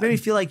made me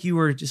feel like you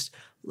were just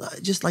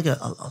like a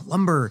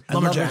lumberjack.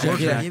 lumberjack,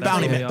 worker. yeah.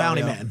 Bounty Yeah, man. yeah,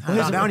 Bounty yeah.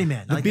 man. Bounty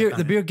man. I like The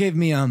that beard gave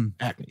me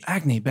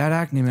Acne. bad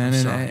acne, man,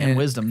 And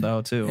wisdom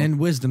though too. and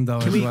wisdom though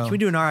Can as we well. can we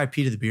do an RIP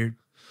to the beard?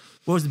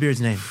 What was the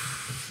beard's name?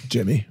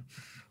 Jimmy.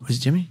 Was it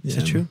Jimmy? Is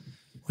that true?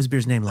 What's the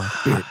beard's name, Lon?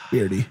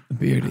 Beardy.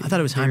 Beard. I thought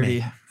it was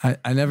Jaime.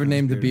 I never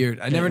named the beard.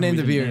 I never named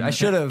the beard. I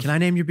should have. Can I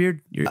name your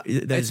beard?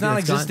 It's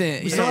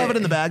non-existent. We still have it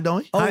in the bag,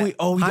 don't we?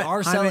 We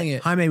are selling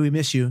it. Jaime, we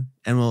miss you,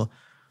 and we'll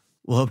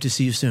hope to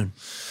see you soon.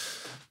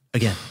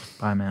 Again.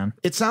 Bye, man.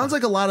 It sounds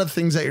like a lot of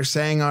things that you're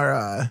saying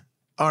are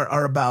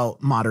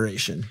about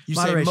moderation. You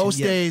Moderation, say most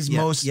yeah, days, yeah,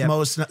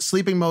 most yeah.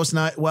 sleeping most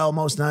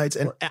nights,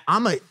 and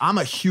I'm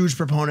a huge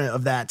proponent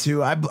of that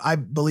too. I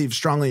believe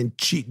strongly in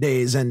cheat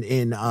days and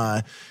in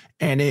a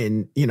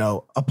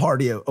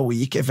party a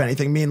week. If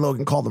anything, me and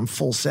Logan call them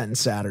full sentence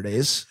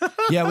Saturdays.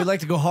 Yeah, we like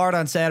to go hard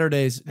on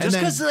Saturdays, just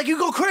then- because like you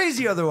go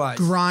crazy otherwise.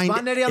 Grind.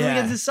 Spontaneity on the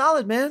weekends is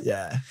solid, man.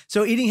 Yeah.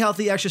 So eating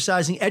healthy,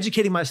 exercising,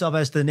 educating myself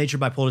as to the nature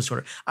of bipolar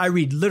disorder. I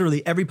read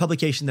literally every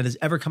publication that has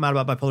ever come out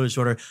about bipolar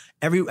disorder.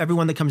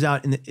 Everyone that comes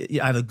out,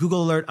 I have a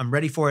Google alert. I'm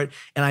ready for it,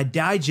 and I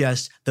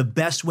digest the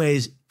best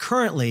ways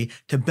currently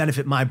to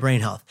benefit my brain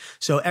health.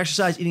 So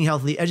exercise, eating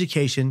healthily,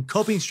 education,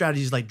 coping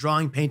strategies like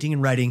drawing, painting,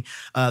 and writing.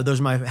 Those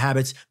are my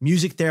habits.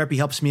 Music therapy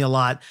helps me a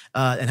lot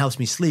and helps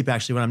me sleep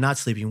actually when I'm not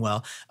sleeping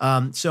well.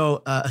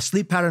 So a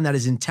sleep pattern that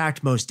is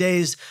intact most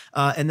days.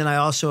 And then I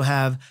also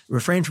have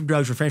refrain from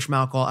drugs, refrain from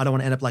alcohol. I don't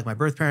want to end up like my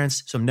birth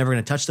parents, so I'm never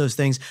going to touch those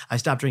things. I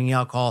stopped drinking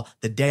alcohol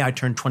the day I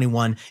turned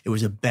 21. It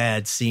was a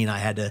bad scene. I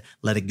had to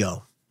let it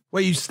go.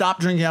 Wait, you stopped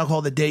drinking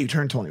alcohol the day you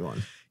turned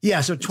 21?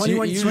 Yeah, so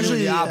 21, usually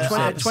the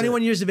opposite.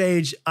 21 years of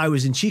age, I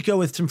was in Chico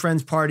with some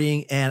friends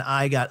partying, and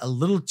I got a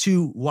little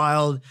too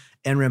wild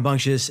and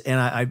rambunctious, and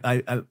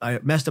I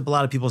messed up a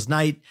lot of people's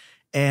night,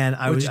 and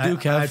What'd you do,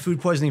 Kev? I had food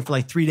poisoning for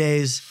like 3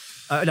 days.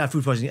 Not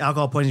food poisoning,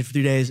 alcohol poisoning for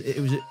 3 days. It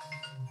was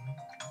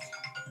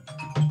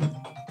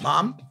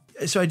Mom?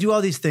 I do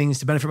all these things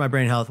to benefit my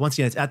brain health. Once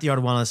again, it's at the Art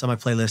of Wellness on my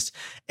playlist,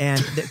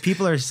 and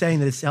people are saying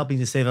that it's helping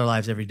to save their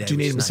lives every day. Do you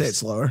need him to say it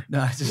slower?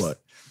 No, I just,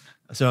 What?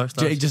 So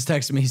Jake just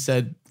texted me. He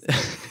said,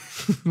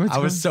 I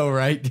was so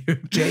right,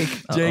 dude. Jake,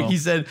 he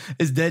said,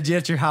 is Deji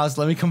at your house?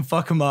 Let me come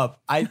fuck him up.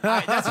 That's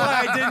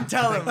why I didn't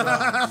tell him.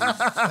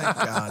 Thank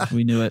God.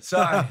 We knew it.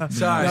 Sorry.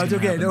 No, it's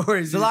okay. No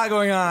worries. There's a lot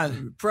going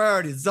on.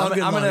 Priorities. It's all good.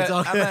 It's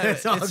all good.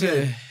 It's all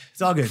good.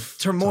 It's all good.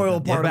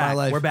 Turmoil part of my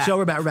life. We're back.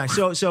 We're back.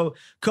 So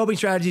coping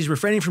strategies,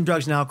 refraining from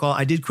drugs and alcohol.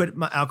 I did quit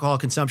my alcohol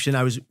consumption.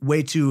 I was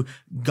way too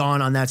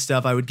gone on that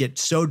stuff. I would get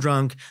so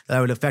drunk that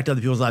I would affect other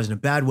people's lives in a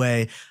bad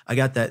way. I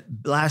got that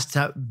last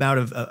bout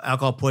of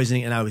alcohol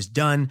poisoning and I was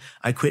done.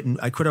 I quit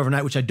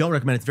overnight, which I don't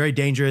recommend. It's very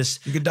dangerous.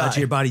 You could die to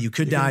your body. You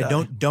could die.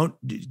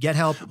 Don't get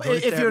help.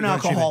 If you're an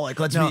alcoholic,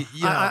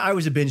 I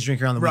was a binge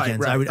drinker on the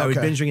weekends. I would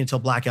binge drink until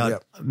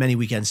blackout many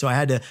weekends. So I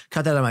had to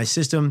cut that out of my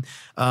system.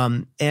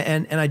 And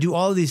I do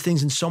all of these things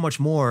and so much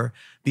more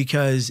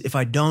because if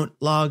I don't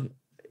log,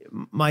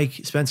 Mike,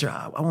 Spencer,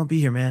 I won't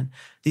be here, man.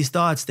 These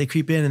thoughts, they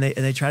creep in and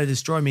they try to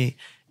destroy me.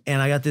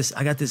 And I got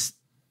this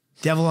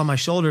devil on my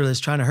shoulder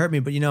that's trying to hurt me.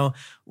 But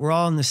we're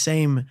all in the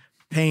same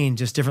pain,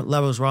 just different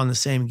levels. We're all in the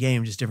same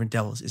game, just different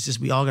devils. It's just,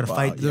 we all got to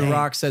fight. The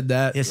Rock said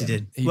that. Yes, he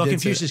did.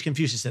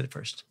 Confucius said it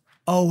first.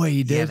 Oh, wait,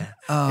 he did?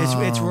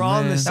 It's we're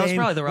all in the same. That was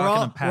probably the Rock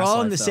in a past We're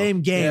all in life, the though.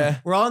 same game. Yeah.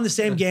 We're all in the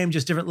same game,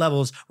 just different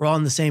levels. We're all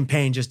in the same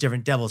pain, just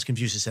different devils.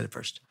 Confucius said it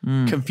first.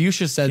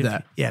 Confucius said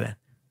that. Yeah, man.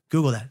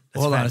 Google that.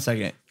 That's Hold on fact. a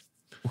second.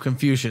 Well,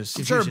 Confucius.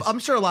 I'm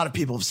sure a lot of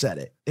people have said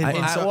it. I'm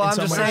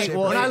just saying.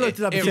 Well, When I looked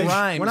it up, it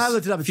rhymes. When I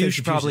looked it up, it said Fuchs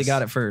probably Confucius.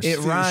 got it first. It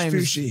rhymes.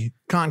 Fushi.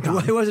 Con.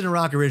 It wasn't a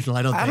Rock original.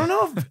 I don't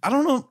think. I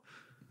don't know.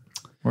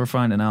 We're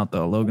finding out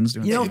though. Logan's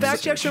doing.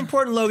 Fact checks are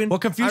important, Logan. Well,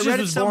 Confucius I read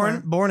it was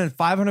somewhere. born in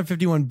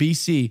 551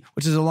 BC,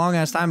 which is a long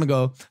ass time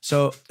ago.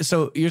 So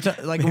you're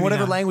like whatever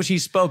not. language he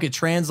spoke, it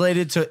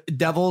translated to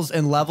devils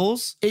and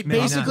levels.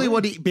 Basically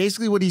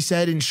what he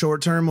said in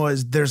short term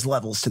was there's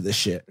levels to this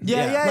shit.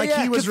 Yeah. Like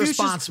he was Confucius-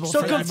 responsible.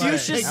 So for that.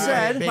 Confucius Right.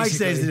 said, Mike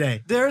says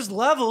today. "There's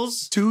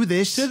levels to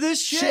this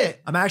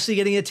shit." I'm actually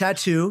getting a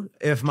tattoo,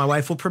 if my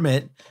wife will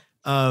permit,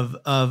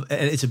 and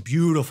it's a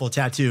beautiful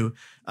tattoo.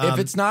 If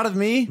it's not of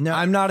me, No,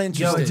 I'm not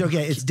interested. No, it's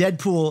okay. It's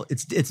Deadpool.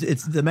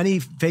 It's the many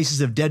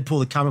faces of Deadpool,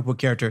 the comic book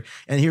character.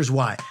 And here's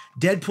why.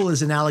 Deadpool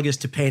is analogous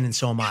to pain, and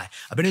so am I.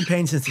 I've been in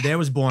pain since the day I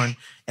was born.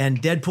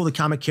 And Deadpool, the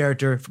comic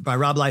character by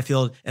Rob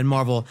Liefeld and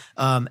Marvel,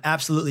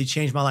 absolutely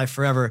changed my life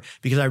forever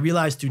because I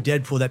realized through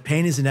Deadpool that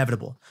pain is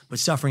inevitable, but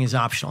suffering is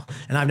optional.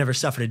 And I've never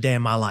suffered a day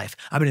in my life.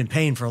 I've been in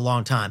pain for a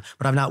long time,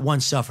 but I've not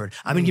once suffered.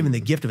 I've been given the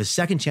gift of a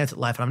second chance at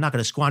life, and I'm not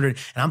going to squander it.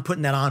 And I'm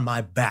putting that on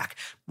my back.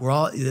 We're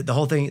all the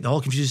whole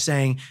Confucius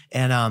saying,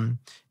 and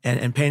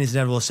pain is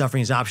inevitable,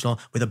 suffering is optional,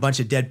 with a bunch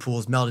of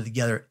Deadpools melded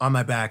together on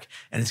my back,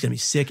 and it's gonna be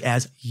sick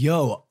as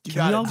Yo,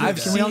 Can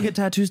we all get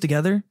tattoos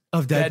together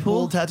of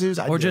Deadpool tattoos,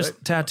 or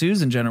just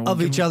tattoos in general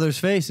of each other's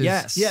faces.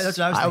 Yes. yeah, that's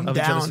what I was I'm thinking.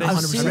 down I've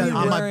 100%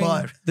 on my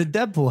butt. The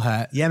Deadpool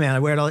hat. Yeah, man, I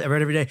wear it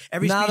every day.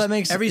 Every Now speech, that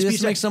makes- every this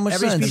speech, makes so much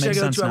every sense. speech I Makes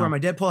go sense to, I wear now. my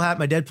Deadpool hat,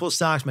 my Deadpool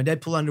socks, my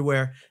Deadpool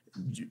underwear,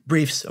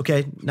 briefs.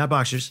 Okay, not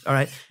boxers. All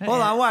right.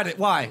 Hold on,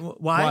 why?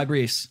 Why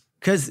briefs?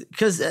 Because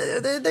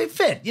they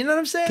fit. You know what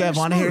I'm saying? Kev,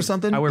 want to hear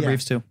something? I wear Yeah.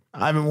 briefs too.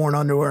 I haven't worn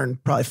underwear in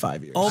probably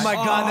 5 years. Oh my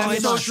God, that's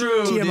it's so TMI.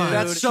 true. dude. TMI.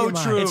 That's so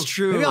TMI. true. It's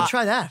true. Maybe I'll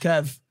try that.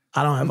 Kev,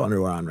 I don't have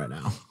underwear on right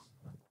now.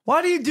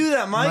 Why do you do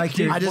that, Mike? Mike,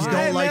 dude, I just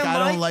Why, don't like. man, I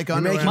don't Mike? like You're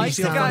underwear. making me Mike's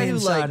feel the guy funny who,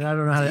 inside, like- and I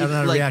don't know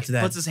how to react to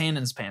that. Puts his hand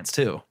in his pants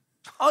too.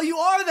 Oh, you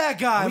are that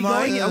guy,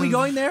 Mike. Are we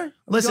going there? Are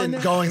we Listen,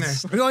 going there?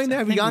 We're going there.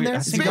 Have we gone there? I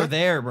think we're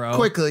there, bro.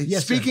 Quickly,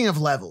 Yes, sir. speaking of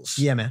levels,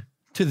 Yeah, man.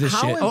 To this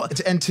how shit.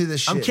 and to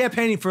this shit. I'm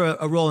campaigning for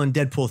a role in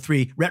Deadpool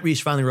 3. Rhett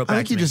Reese finally wrote I back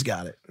think to you me. just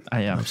got it.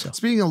 I am.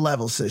 Speaking of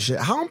levels to shit,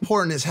 how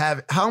important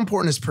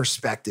is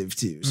perspective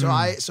to you?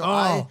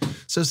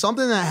 So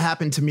something that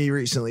happened to me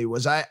recently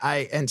was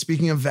I and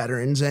speaking of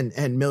veterans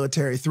and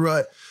military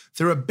through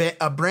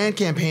a brand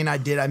campaign I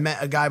did, I met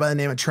a guy by the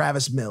name of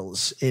Travis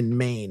Mills in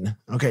Maine.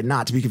 Okay,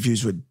 not to be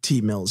confused with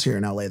T Mills here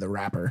in LA, the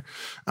rapper.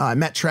 I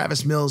met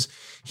Travis Mills.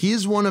 He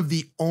is one of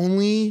the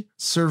only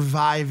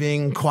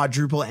surviving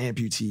quadruple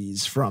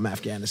amputees from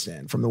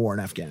Afghanistan, from the war in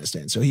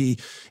Afghanistan. So he,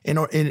 in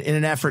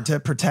an effort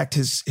to protect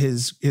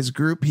his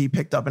group, he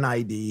picked up an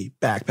IED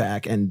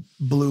backpack and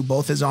blew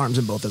both his arms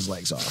and both his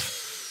legs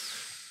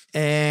off.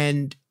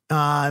 And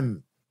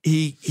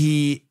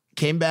he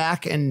came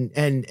back and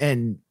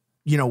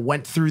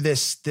went through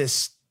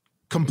this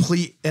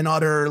complete and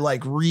utter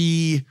like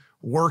reworking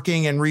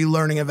and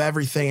relearning of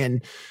everything.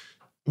 And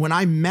when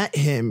I met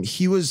him,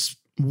 he was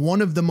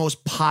one of the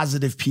most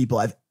positive people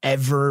I've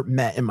ever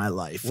met in my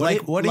life.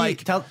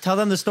 Tell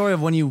them the story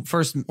of when you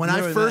first When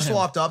I first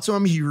walked up to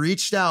him, he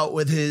reached out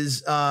with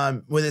his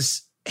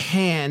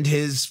hand,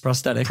 his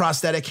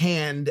prosthetic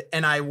hand,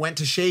 and I went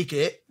to shake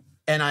it.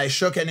 And I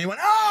shook it, and he went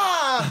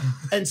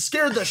and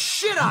scared the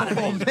shit out of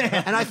me. Oh,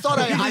 man. And I thought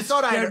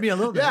scared me a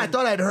little bit. Yeah, I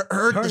thought I'd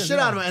hurt the shit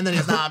out of him. And then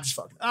he's I'm just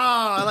fucking. Oh,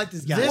 I like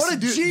this guy. What a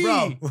G,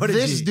 bro! What a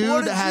This G.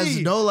 dude has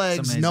no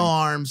legs, no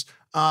arms.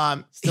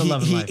 Still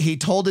loving life. He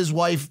told his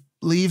wife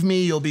leave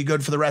me, you'll be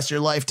good for the rest of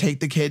your life. Take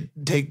the kid,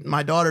 take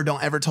my daughter.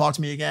 Don't ever talk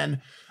to me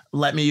again.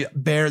 Let me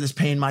bear this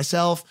pain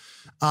myself.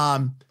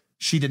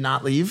 She did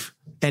not leave.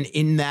 And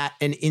in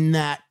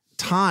that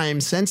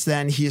time since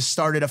then, he has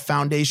started a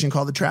foundation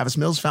called the Travis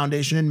Mills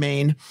Foundation in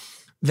Maine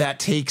that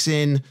takes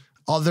in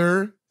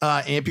other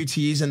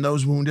amputees and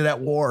those wounded at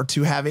war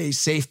to have a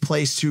safe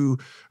place to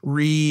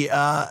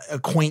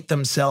reacquaint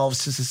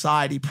themselves to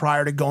society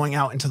prior to going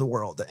out into the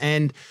world.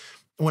 And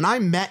when I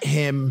met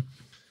him,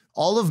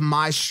 all of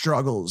my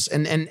struggles,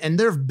 and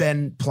there have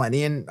been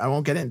plenty, and I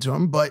won't get into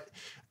them, but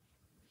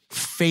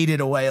faded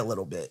away a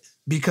little bit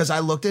because I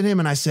looked at him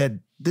and I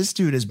said, this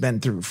dude has been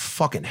through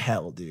fucking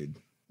hell, dude.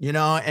 You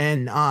know?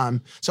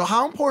 And so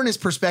how important is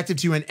perspective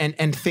to you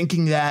and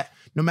thinking that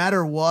no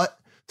matter what,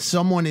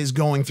 someone is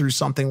going through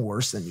something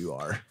worse than you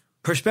are?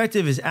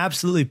 Perspective is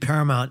absolutely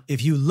paramount.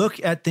 If you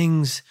look at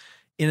things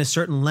in a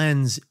certain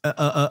lens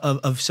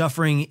of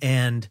suffering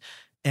and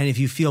if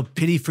you feel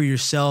pity for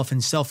yourself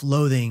and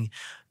self-loathing,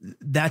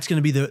 that's going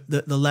to be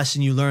the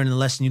lesson you learn and the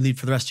lesson you lead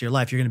for the rest of your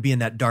life. You're going to be in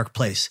that dark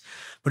place.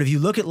 But if you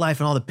look at life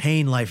and all the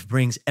pain life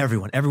brings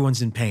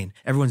everyone's in pain.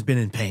 Everyone's been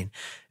in pain.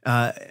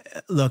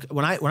 Look,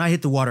 when I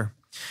hit the water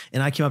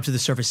and I came up to the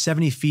surface,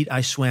 70 feet,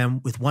 I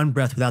swam with one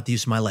breath without the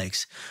use of my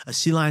legs. A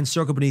sea lion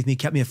circled beneath me,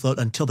 kept me afloat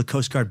until the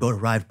Coast Guard boat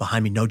arrived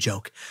behind me. No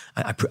joke.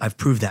 I've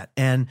proved that.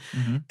 And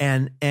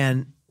in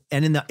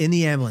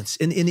the ambulance,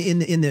 in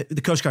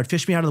the Coast Guard,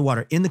 fished me out of the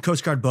water. In the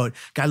Coast Guard boat,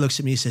 guy looks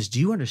at me, he says, do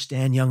you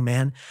understand, young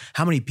man,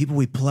 how many people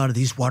we pull out of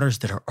these waters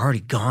that are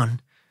already gone?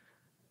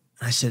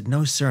 And I said,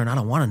 no, sir, and I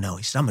don't want to know.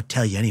 He said, I'm going to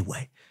tell you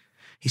anyway.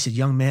 He said,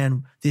 young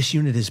man, this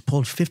unit has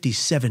pulled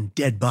 57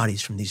 dead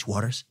bodies from these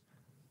waters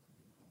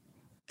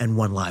and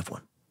one live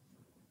one.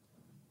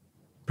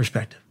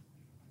 Perspective,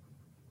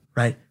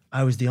 right?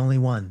 I was the only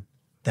one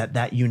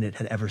that unit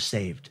had ever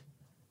saved.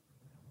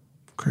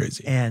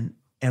 Crazy. And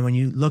when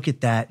you look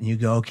at that and you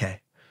go, okay,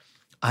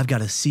 I've got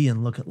to see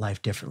and look at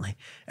life differently.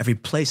 Every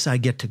place I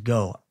get to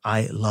go,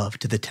 I love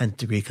to the 10th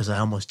degree because I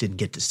almost didn't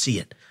get to see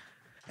it.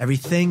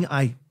 Everything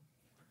I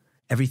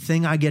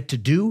get to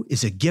do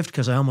is a gift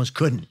because I almost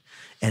couldn't.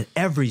 And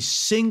every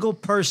single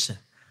person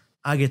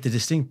I get the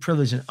distinct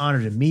privilege and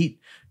honor to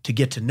meet, to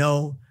get to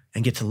know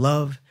and get to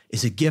love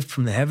is a gift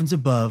from the heavens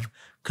above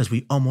because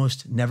we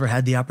almost never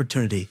had the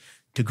opportunity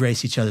to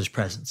grace each other's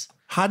presence.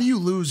 How could you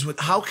lose with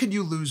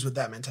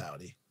that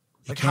mentality?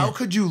 Like, how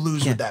could you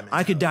lose with that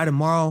mentality? I could die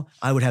tomorrow.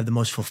 I would have the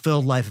most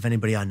fulfilled life of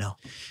anybody I know.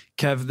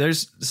 Kev,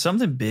 there's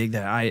something big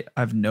that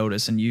I've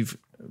noticed, and you've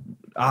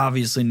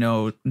obviously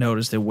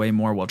noticed it way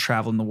more while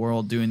traveling the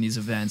world doing these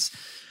events.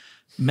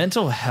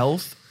 Mental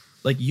health,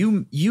 like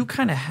you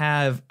kind of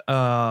have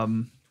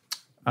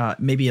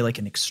maybe like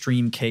an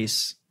extreme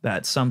case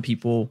that some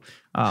people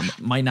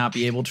might not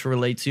be able to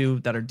relate to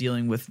that are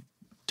dealing with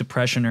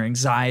depression or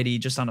anxiety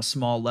just on a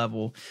small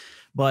level.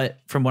 But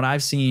from what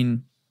I've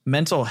seen,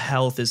 mental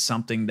health is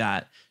something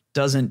that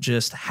doesn't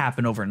just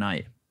happen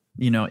overnight.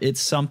 You know, it's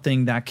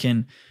something that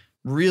can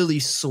really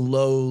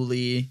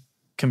slowly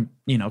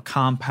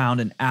compound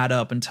and add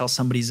up until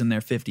somebody's in their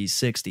 50s,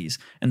 60s,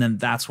 and then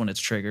that's when it's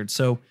triggered.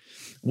 So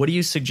what do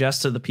you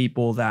suggest to the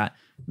people that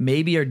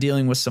maybe are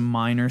dealing with some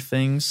minor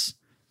things,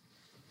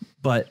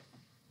 but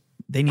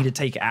they need to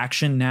take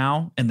action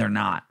now and they're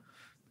not?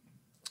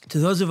 To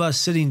those of us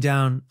sitting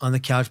down on the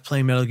couch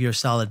playing Metal Gear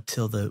Solid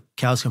till the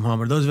cows come home,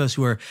 or those of us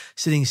who are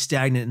sitting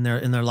stagnant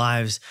in their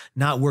lives,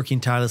 not working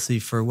tirelessly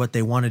for what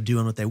they want to do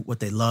and what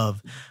they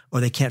love,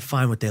 or they can't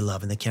find what they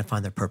love and they can't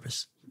find their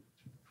purpose.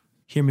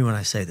 Hear me when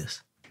I say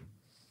this.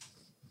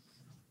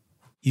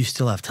 You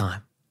still have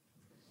time.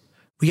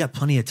 We got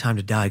plenty of time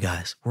to die,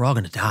 guys. We're all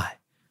going to die.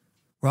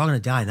 We're all going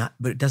to die,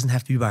 but it doesn't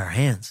have to be by our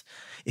hands.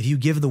 If you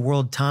give the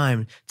world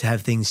time to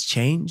have things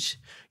change,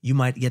 you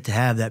might get to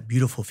have that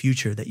beautiful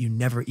future that you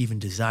never even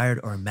desired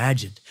or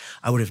imagined.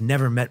 I would have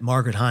never met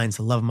Margaret Hines,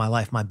 the love of my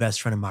life, my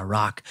best friend and my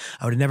rock.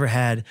 I would have never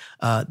had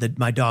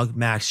my dog,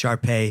 Max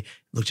Sharpay,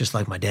 look just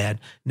like my dad.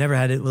 Never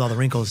had it with all the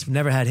wrinkles.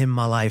 Never had him in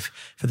my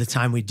life for the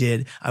time we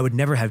did. I would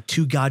never have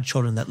two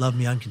godchildren that love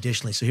me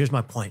unconditionally. So here's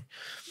my point,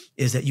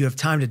 is that you have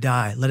time to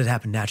die. Let it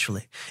happen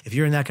naturally. If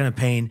you're in that kind of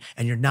pain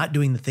and you're not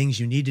doing the things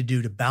you need to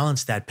do to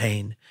balance that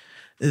pain,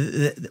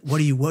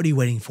 what are you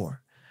waiting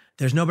for?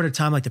 There's no better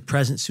time like the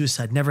present.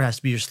 Suicide never has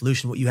to be your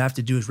solution. What you have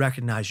to do is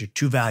recognize your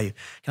true value.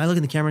 Can I look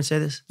in the camera and say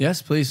this?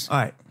 Yes, please. All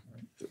right.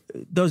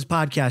 Those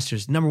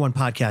podcasters, number one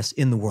podcast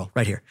in the world,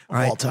 right here. All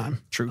right. Of all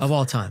time. Truth. Of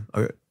all time.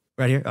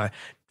 Right here. All right.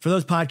 For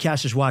those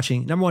podcasters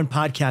watching, number one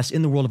podcast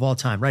in the world of all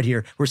time, right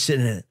here. We're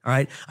sitting in it. All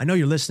right. I know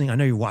you're listening. I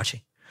know you're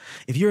watching.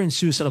 If you're in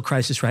suicidal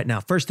crisis right now,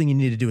 first thing you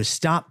need to do is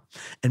stop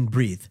and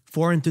breathe.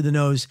 4 in through the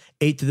nose,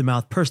 8 through the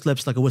mouth, pursed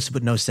lips like a whistle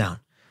but no sound.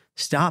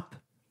 Stop,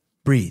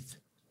 breathe.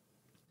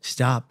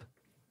 Stop,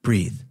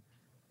 breathe.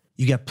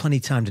 You got plenty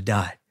of time to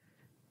die.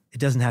 It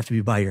doesn't have to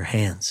be by your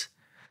hands.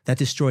 That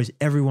destroys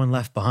everyone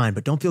left behind,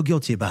 but don't feel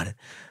guilty about it.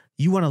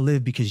 You want to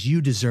live because you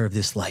deserve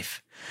this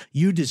life.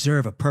 You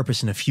deserve a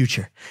purpose and a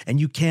future, and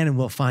you can and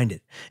will find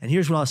it. And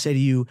here's what I'll say to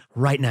you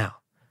right now.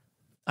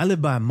 I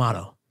live by a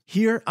motto.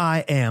 Here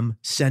I am,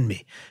 send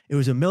me. It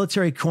was a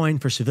military coin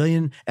for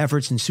civilian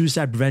efforts in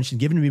suicide prevention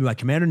given to me by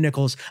Commander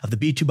Nichols of the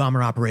B-2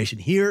 bomber operation.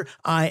 Here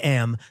I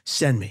am,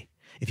 send me.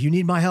 If you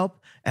need my help,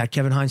 at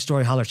Kevin Hines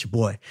Story, holler at your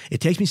boy.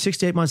 It takes me 6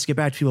 to 8 months to get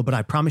back to people, but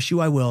I promise you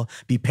I will.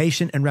 Be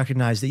patient and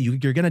recognize that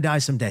you're going to die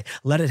someday.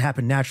 Let it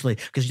happen naturally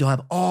because you'll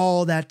have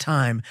all that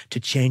time to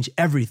change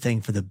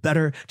everything for the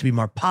better, to be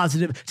more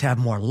positive, to have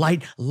more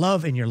light,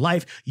 love in your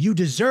life. You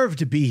deserve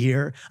to be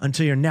here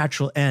until your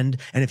natural end.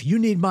 And if you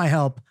need my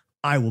help,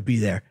 I will be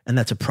there. And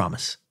that's a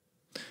promise.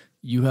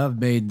 You have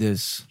made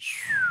this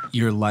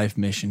your life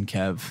mission,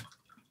 Kev,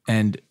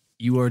 and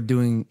you are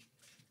doing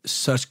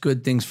such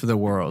good things for the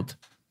world.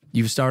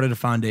 You've started a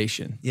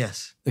foundation.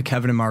 Yes. The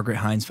Kevin and Margaret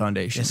Hines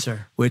Foundation. Yes,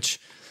 sir. Which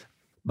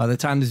by the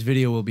time this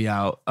video will be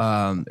out,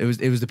 it was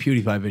the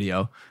PewDiePie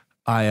video.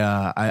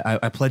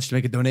 I pledged to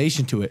make a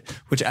donation to it,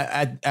 which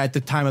at the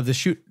time of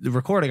the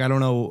recording, I don't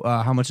know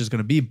how much it's going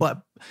to be,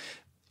 but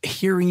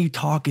hearing you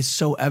talk is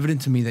so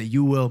evident to me that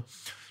you will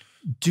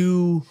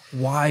do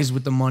wise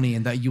with the money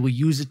and that you will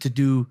use it to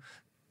do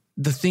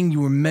the thing you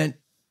were meant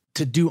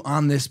to do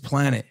on this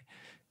planet.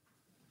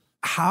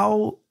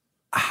 How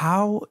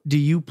do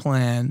you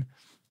plan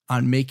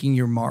on making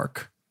your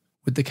mark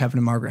with the Kevin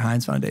and Margaret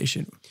Hines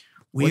Foundation?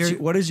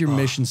 What is your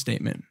mission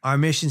statement? Our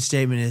mission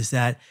statement is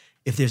that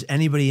if there's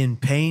anybody in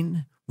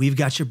pain, we've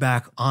got your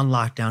back on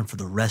lockdown for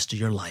the rest of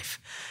your life.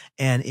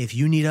 And if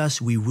you need us,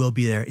 we will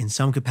be there in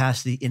some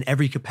capacity, in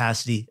every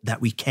capacity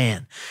that we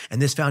can. And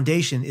this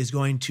foundation is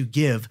going to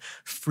give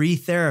free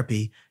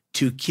therapy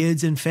to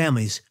kids and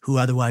families who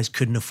otherwise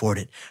couldn't afford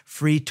it.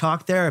 Free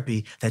talk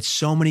therapy that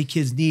so many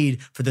kids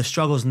need for the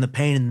struggles and the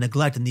pain and the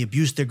neglect and the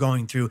abuse they're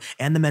going through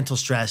and the mental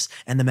stress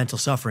and the mental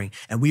suffering.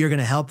 And we are going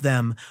to help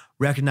them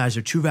recognize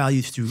their true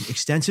values through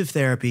extensive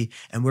therapy.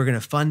 And we're going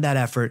to fund that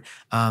effort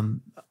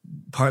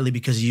partly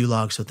because of you,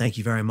 Log. So thank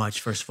you very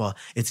much. First of all,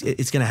 it's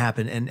going to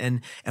happen.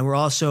 And we're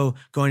also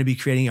going to be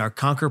creating our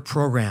Conquer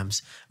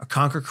programs, our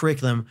Conquer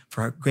curriculum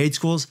for our grade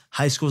schools,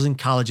 high schools, and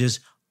colleges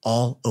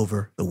all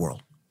over the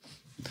world.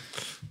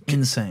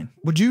 Insane.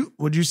 Would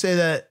you say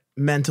that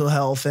mental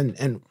health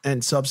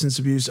and substance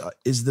abuse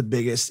is the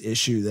biggest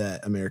issue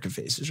that America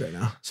faces right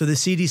now? So the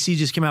CDC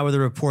just came out with a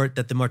report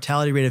that the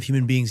mortality rate of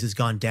human beings has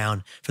gone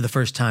down for the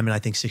first time in, I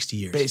think, 60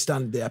 years. Based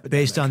on the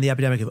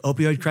epidemic of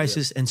opioid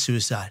crisis and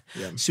suicide.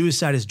 Yeah.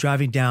 Suicide is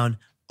driving down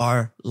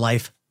our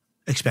life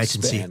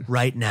expectancy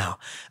right now.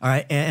 All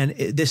right. And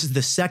this is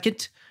the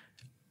second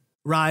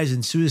rise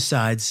in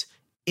suicides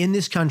in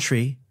this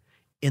country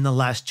in the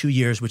last 2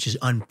 years, which is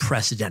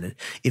unprecedented.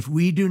 If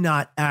we do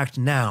not act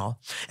now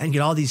and get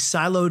all these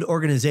siloed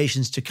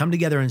organizations to come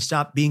together and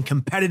stop being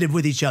competitive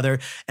with each other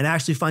and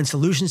actually find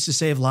solutions to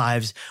save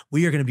lives,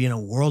 we are going to be in a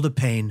world of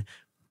pain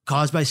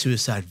caused by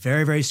suicide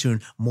very, very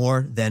soon,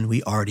 more than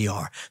we already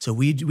are. So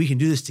we can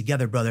do this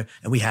together, brother,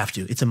 and we have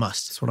to. It's a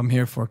must. That's what I'm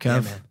here for, Kev. Yeah,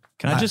 man.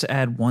 Can I just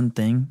add one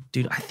thing?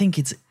 Dude, I think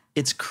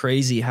it's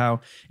crazy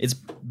how it's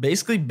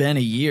basically been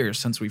a year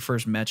since we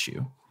first met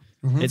you.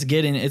 Mm-hmm. It's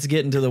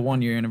getting to the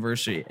 1 year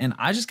anniversary. And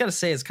I just got to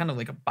say, it's kind of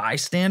like a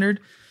bystander.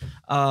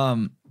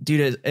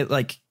 Dude,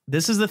 like,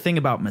 this is the thing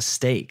about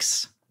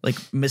mistakes. Like,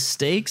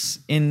 mistakes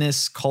in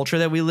this culture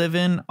that we live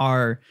in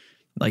are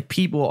like,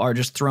 people are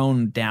just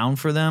thrown down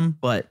for them.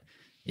 But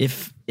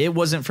if it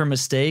wasn't for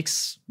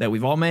mistakes that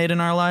we've all made in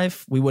our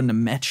life, we wouldn't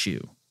have met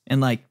you. And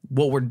like,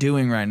 what we're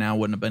doing right now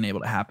wouldn't have been able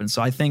to happen.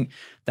 So I think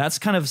that's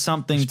kind of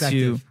something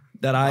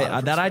that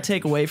I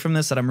take away from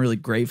this that I'm really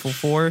grateful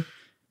for.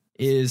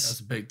 That's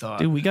a big thought.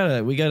 Dude,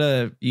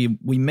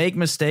 we make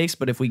mistakes,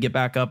 but if we get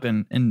back up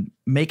and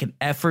make an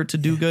effort to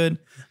do good,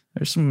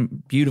 there's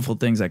some beautiful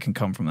things that can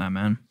come from that,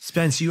 man.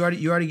 Spence, you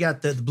already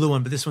got the blue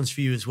one, but this one's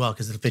for you as well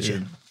because it'll fit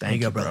you. There you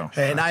go, brother.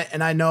 Hey,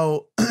 and I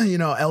know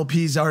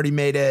LP's already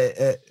made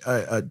a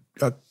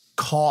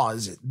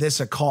cause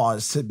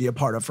to be a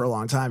part of for a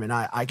long time, and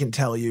I can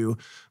tell you,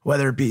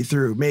 whether it be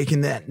through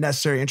making the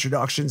necessary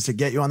introductions to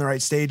get you on the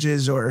right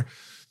stages or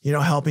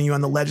helping you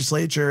on the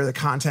legislature, the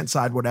content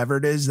side, whatever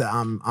it is, that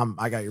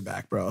I got your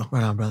back, bro.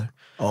 Right on, brother.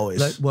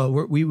 Always.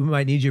 We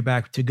might need your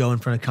back to go in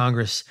front of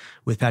Congress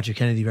with Patrick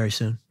Kennedy very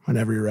soon.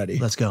 Whenever you're ready.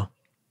 Let's go.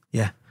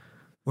 Yeah.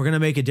 We're going to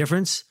make a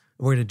difference.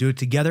 We're going to do it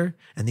together.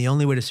 And the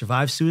only way to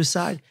survive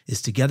suicide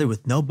is together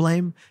with no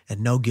blame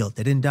and no guilt.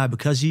 They didn't die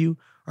because of you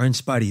or in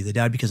spite of you. They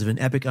died because of an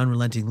epic,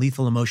 unrelenting,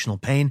 lethal emotional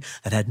pain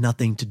that had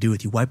nothing to do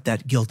with you. Wipe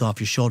that guilt off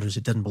your shoulders.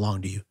 It doesn't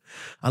belong to you.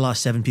 I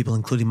lost 7 people,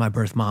 including my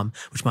birth mom,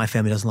 which my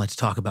family doesn't like to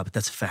talk about, but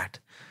that's a fact.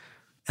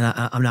 And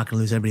I'm not going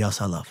to lose anybody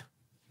else I love.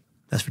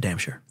 That's for damn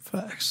sure.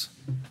 Facts.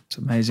 It's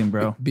amazing,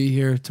 bro. Be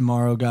here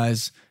tomorrow,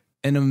 guys.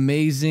 An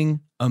amazing,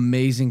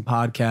 amazing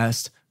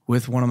podcast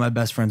with one of my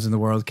best friends in the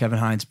world, Kevin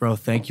Hines, bro.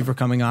 Thank you for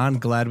coming on.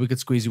 Glad we could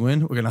squeeze you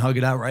in. We're going to hug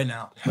it out right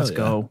now. Let's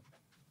go.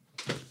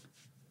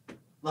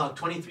 Log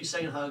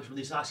 23-second hugs,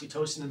 release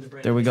oxytocin in the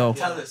brain. There we go.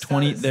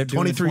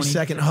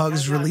 23-second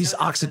hugs, release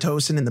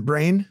oxytocin in the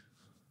brain.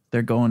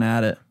 They're going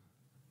at it.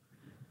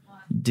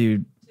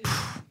 Dude.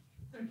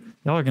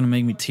 Y'all are going to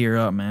make me tear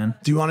up, man.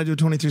 Do you want to do a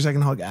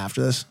 23-second hug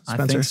after this,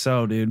 Spencer? I think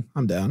so, dude.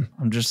 I'm down.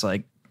 I'm just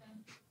like,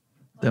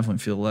 Definitely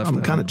feel left. I'm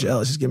out. kind of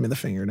jealous. Just give me the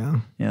finger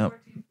now. Yep.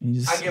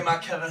 get my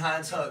Kevin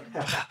Hines hug.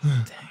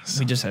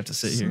 We just have to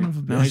sit here.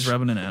 Now he's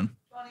rubbing it in.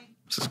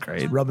 This is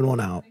great. Rubbing one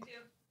out.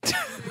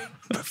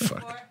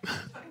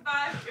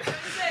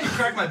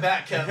 Crack my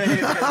back,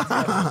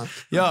 Kevin.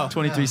 Yo,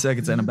 23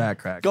 seconds and a back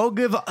crack. go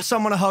give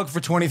someone a hug for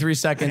 23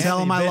 seconds. Tell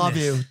him I love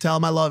you. Tell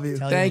him I love you.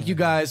 Thank you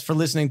guys for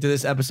listening to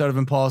this episode of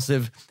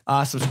Impulsive.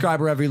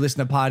 Subscribe wherever you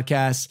listen to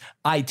podcasts,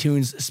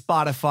 iTunes,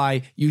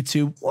 Spotify,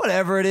 YouTube,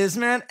 whatever it is,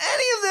 man.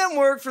 Any of them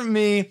work for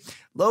me.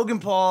 Logan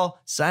Paul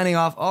signing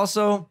off.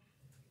 Also,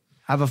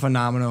 have a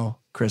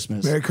phenomenal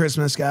Christmas. Merry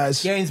Christmas,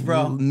 guys. Gains,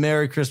 bro.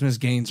 Merry Christmas,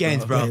 Gains,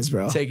 Gains, bro. Gains,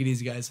 bro. Take it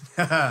easy, guys.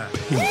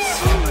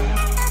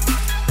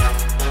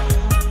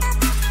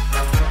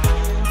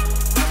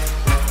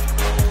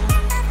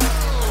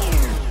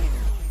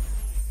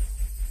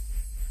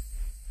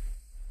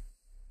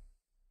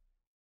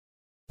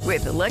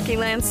 With the Lucky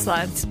Land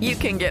Slots, you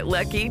can get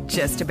lucky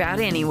just about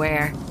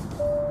anywhere.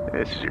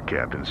 This is your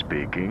captain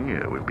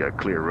speaking. We've got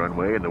clear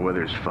runway and the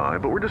weather's fine,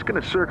 but we're just going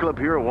to circle up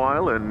here a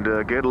while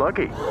and get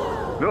lucky.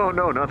 No,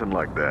 nothing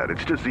like that.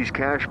 It's just these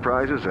cash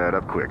prizes add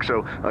up quick.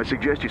 So I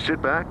suggest you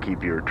sit back,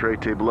 keep your tray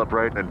table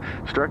upright, and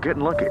start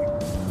getting lucky.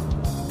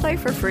 Play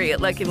for free at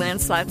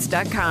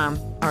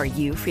LuckyLandSlots.com. Are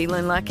you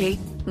feeling lucky?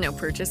 No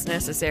purchase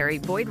necessary.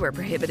 Void where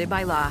prohibited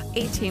by law.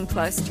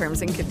 18+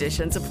 terms and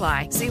conditions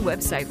apply. See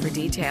website for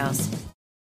details.